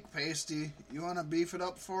the week, Pasty. You want to beef it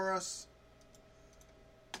up for us?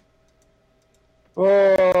 Oh,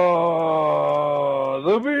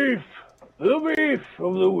 the beef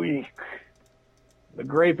of the week. The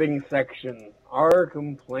graping section. Our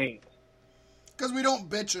complaint. Because we don't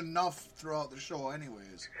bitch enough throughout the show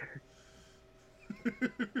anyways.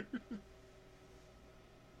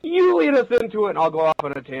 You lead us into it and I'll go off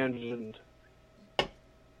on a tangent.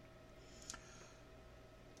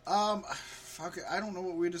 Fuck it. I don't know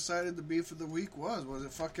what we decided the beef of the week was. Was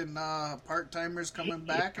it fucking part-timers coming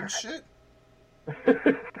back and shit?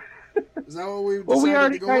 Is that what we decided to go with? Well, we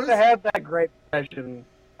already kind of had that great session.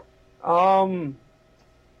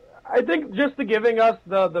 I think just the giving us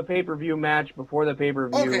the pay-per-view match before the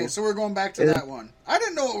pay-per-view. Okay, so we're going back to that one. I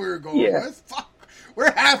didn't know what we were going with. Fuck.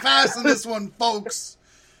 We're half-assing this one, folks.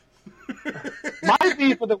 My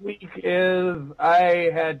beef of the week is I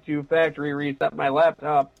had to factory reset my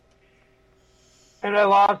laptop, and I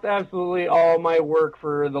lost absolutely all my work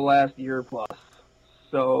for the last year plus.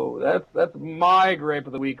 So that's my gripe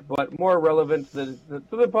of the week, but more relevant to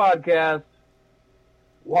the podcast.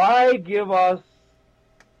 Why give us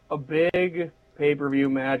a big pay-per-view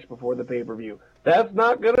match before the pay-per-view? That's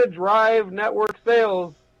not going to drive network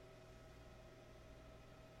sales.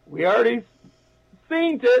 We already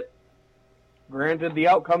seen it. Granted, the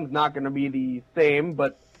outcome's not going to be the same,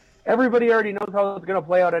 but everybody already knows how it's going to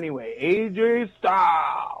play out anyway. AJ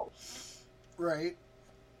Styles. Right.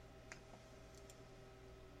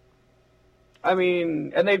 I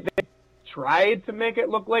mean, and they tried to make it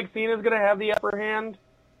look like Cena's going to have the upper hand,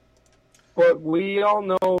 but we all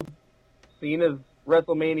know Cena's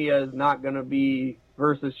WrestleMania is not going to be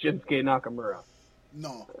versus Shinsuke Nakamura.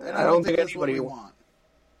 No, and I don't think that's anybody what we want.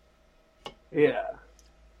 Yeah.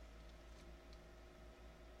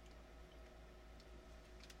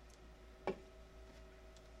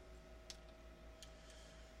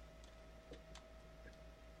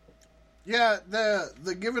 Yeah,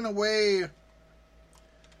 the giving away.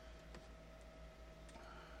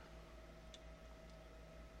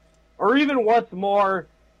 Or even what's more,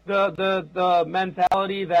 the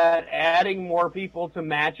mentality that adding more people to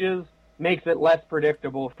matches makes it less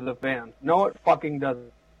predictable for the fans. No, it fucking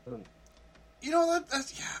doesn't.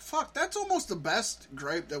 That's almost the best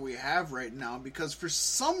gripe that we have right now, because for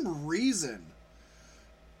some reason,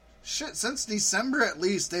 since December at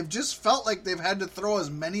least, they've just felt like they've had to throw as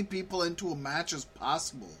many people into a match as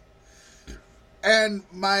possible. And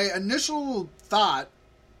my initial thought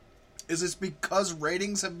is it's because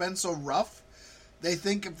ratings have been so rough. They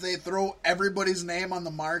think if they throw everybody's name on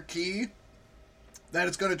the marquee, that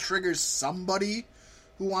it's going to trigger somebody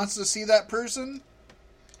who wants to see that person.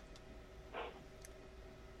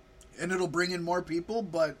 And it'll bring in more people,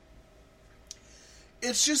 but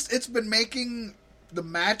it's been making the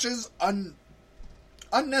matches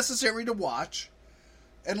unnecessary to watch.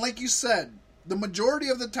 And like you said, the majority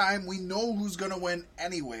of the time we know who's going to win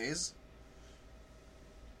anyways.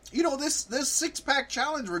 This 6-pack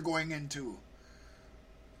challenge we're going into,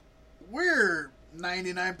 we're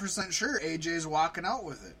 99% sure AJ's walking out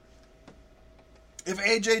with it. If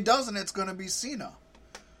AJ doesn't, it's going to be Cena.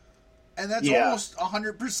 And that's almost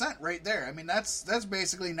 100% right there. I mean, that's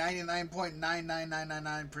basically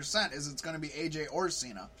 99.99999% is it's going to be AJ or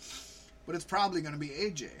Cena. But it's probably going to be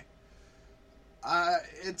AJ.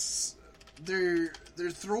 They're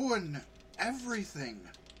throwing everything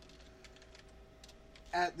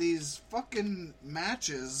at these fucking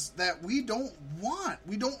matches that we don't want.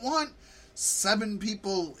 We don't want 7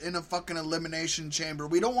 people in a fucking elimination chamber.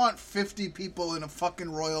 We don't want 50 people in a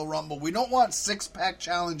fucking Royal Rumble. We don't want 6-pack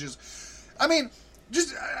challenges. I mean,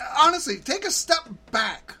 just honestly, take a step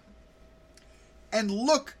back and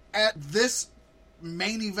look at this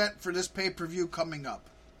main event for this pay-per-view coming up.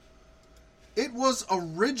 It was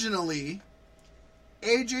originally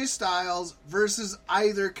AJ Styles versus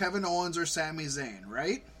either Kevin Owens or Sami Zayn,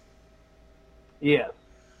 right? Yes.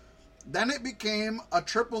 Then it became a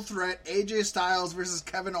triple threat, AJ Styles versus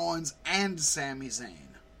Kevin Owens and Sami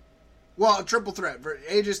Zayn. Well, a triple threat,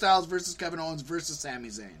 AJ Styles versus Kevin Owens versus Sami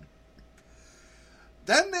Zayn.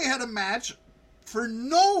 Then they had a match for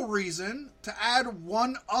no reason to add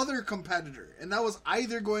one other competitor, and that was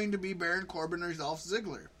either going to be Baron Corbin or Dolph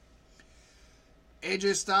Ziggler.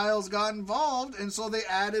 AJ Styles got involved, and so they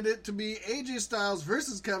added it to be AJ Styles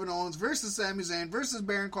versus Kevin Owens versus Sami Zayn versus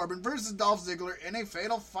Baron Corbin versus Dolph Ziggler in a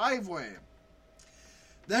fatal 5-way.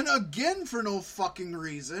 Then again, for no fucking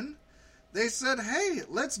reason, they said, hey,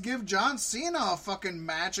 let's give John Cena a fucking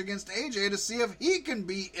match against AJ to see if he can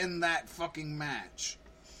be in that fucking match.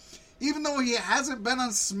 Even though he hasn't been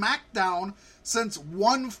on SmackDown since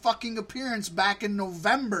one fucking appearance back in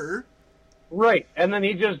November. Right, and then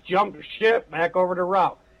he just jumped ship back over to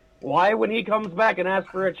Raw. Why, when he comes back and asks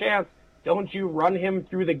for a chance, don't you run him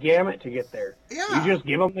through the gamut to get there? Yeah. You just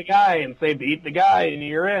give him the guy and say, beat the guy, and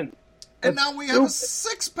you're in. And now we have a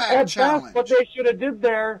 6-pack challenge. Best, what they should have did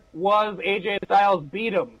there was AJ Styles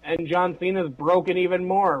beat him, and John Cena's broken even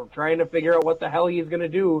more, trying to figure out what the hell he's going to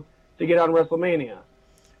do to get on WrestleMania.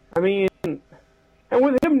 I mean, and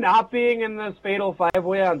with him not being in this fatal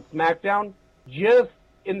 5-way on SmackDown, just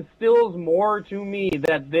instills more to me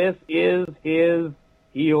that this is his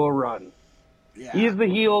heel run. Yeah. He's the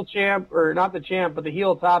heel champ, or not the champ, but the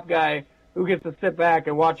heel top guy who gets to sit back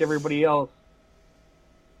and watch everybody else.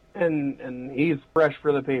 And he's fresh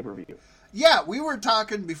for the pay-per-view. Yeah, we were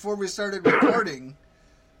talking before we started recording,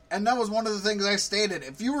 and that was one of the things I stated.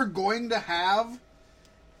 If you were going to have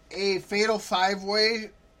a fatal 5-way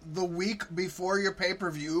the week before your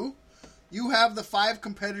pay-per-view, you have the 5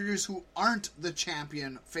 competitors who aren't the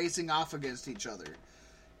champion facing off against each other.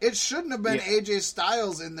 It shouldn't have been AJ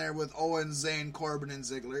Styles in there with Owens, Zayn, Corbin, and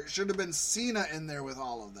Ziggler. It should have been Cena in there with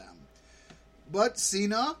all of them. But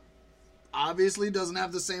Cena obviously doesn't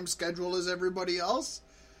have the same schedule as everybody else.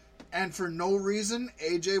 And for no reason,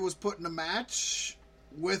 AJ was put in a match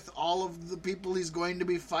with all of the people he's going to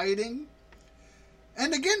be fighting.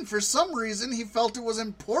 And again, for some reason, he felt it was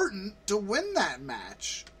important to win that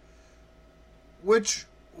match. Which,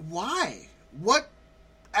 why? What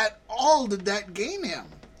at all did that gain him?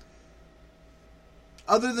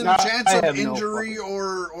 Other than a chance of injury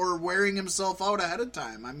or wearing himself out ahead of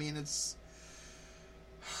time. I mean, it's...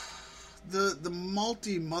 The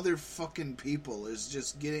multi-motherfucking people is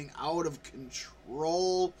just getting out of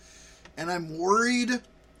control. And I'm worried.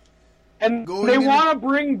 And they want to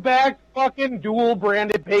bring back fucking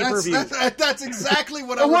dual-branded pay-per-views. That's exactly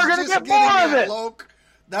what I was just getting at, Loke.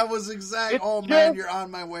 That was exact. Oh, man, you're on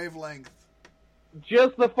my wavelength.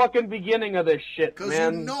 Just the fucking beginning of this shit, man.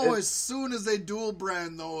 Because you know, as soon as they dual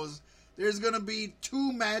brand those, there's going to be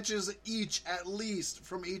 2 matches each, at least,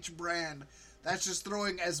 from each brand. That's just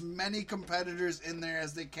throwing as many competitors in there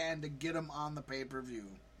as they can to get them on the pay-per-view.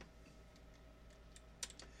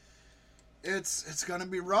 It's going to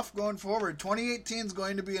be rough going forward. 2018 is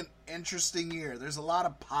going to be an interesting year. There's a lot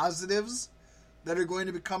of positives that are going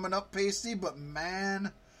to be coming up, Pasty, but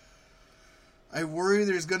man, I worry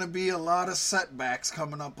there's going to be a lot of setbacks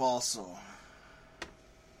coming up also.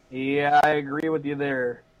 Yeah, I agree with you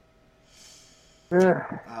there.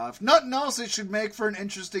 If nothing else, it should make for an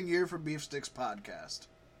interesting year for Beef Sticks Podcast.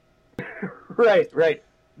 Right.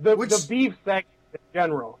 The beef section in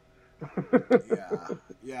general.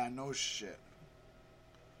 Yeah, no shit.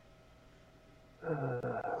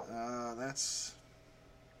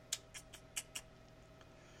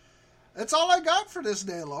 That's all I got for this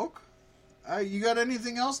day, Loke. You got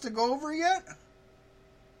anything else to go over yet?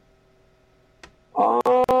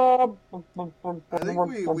 I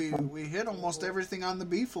think we hit almost everything on the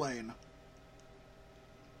beef lane.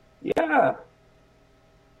 Yeah.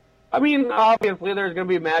 I mean, obviously, there's going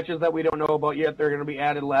to be matches that we don't know about yet. They're going to be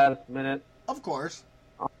added last minute. Of course.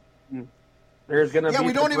 There's going to be. Yeah,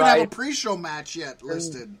 we don't even have a pre-show match yet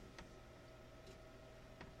listed.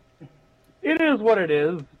 It is what it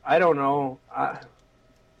is. I don't know.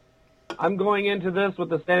 I'm going into this with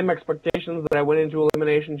the same expectations that I went into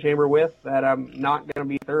Elimination Chamber with, that I'm not going to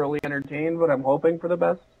be thoroughly entertained, but I'm hoping for the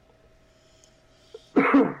best.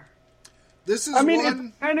 This is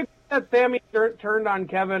it's kind of that Sami turned on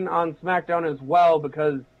Kevin on SmackDown as well,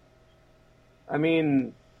 because, I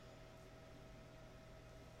mean,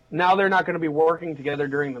 now they're not going to be working together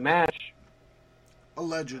during the match.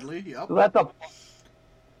 Allegedly, yep. So that's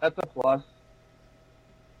a plus.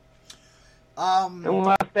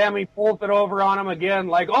 Unless Sami pulls it over on him again,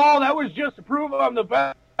 like, oh, that was just to prove I'm the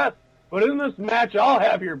best, but in this match, I'll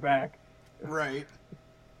have your back. Right.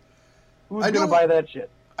 Who's going to buy that shit?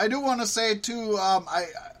 I do want to say, too,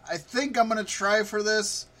 I think I'm going to try for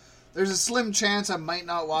this. There's a slim chance I might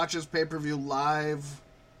not watch this pay-per-view live,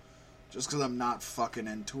 just because I'm not fucking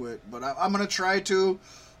into it. But I'm going to try to.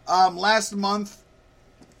 Last month,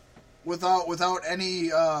 without any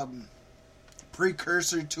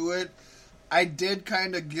precursor to it, I did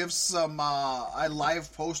kind of give some, I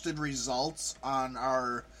live posted results on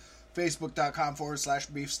our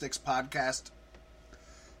facebook.com/beefstickspodcast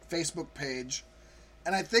Facebook page.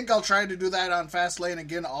 And I think I'll try to do that on Fastlane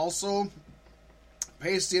again also.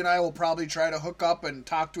 Pasty and I will probably try to hook up and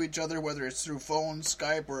talk to each other, whether it's through phone,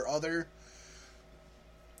 Skype, or other.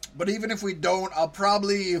 But even if we don't, I'll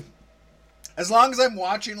probably, as long as I'm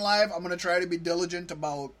watching live, I'm going to try to be diligent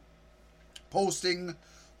about posting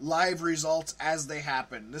live results as they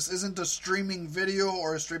happen. This isn't a streaming video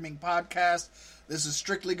or a streaming podcast. This is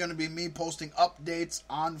strictly going to be me posting updates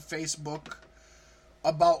on Facebook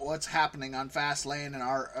about what's happening on Fastlane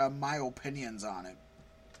and my opinions on it.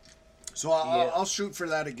 So I'll shoot for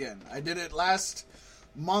that again. I did it last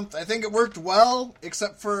month. I think it worked well,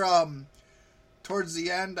 except for towards the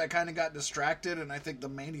end I kind of got distracted, and I think the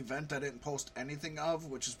main event I didn't post anything of,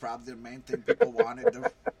 which is probably the main thing people wanted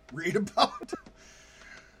to read about.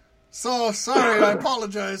 So, sorry, I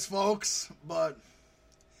apologize, folks, but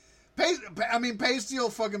Pasty will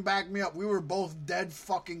fucking back me up. We were both dead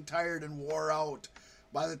fucking tired and wore out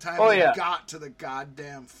by the time we got to the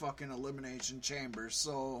goddamn fucking Elimination Chamber,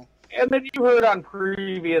 so... And then you heard on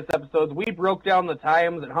previous episodes, we broke down the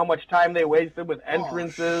times and how much time they wasted with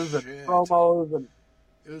entrances and promos. And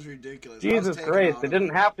it was ridiculous. Jesus Christ, it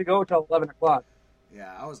didn't have to go till 11 o'clock.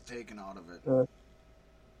 Yeah, I was taken out of it.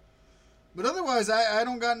 But otherwise, I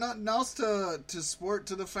don't got nothing else to sport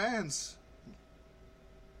to the fans.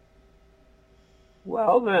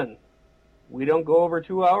 Well then, we don't go over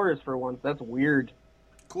 2 hours for once. That's weird.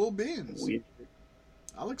 Cool beans. Weird.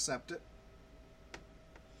 I'll accept it.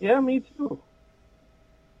 Yeah, me too.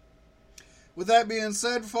 With that being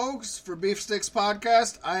said, folks, for Beef Sticks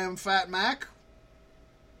Podcast, I am Fat Mac.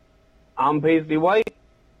 I'm Pasty White.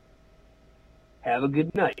 Have a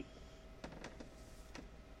good night.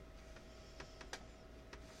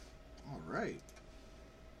 All right.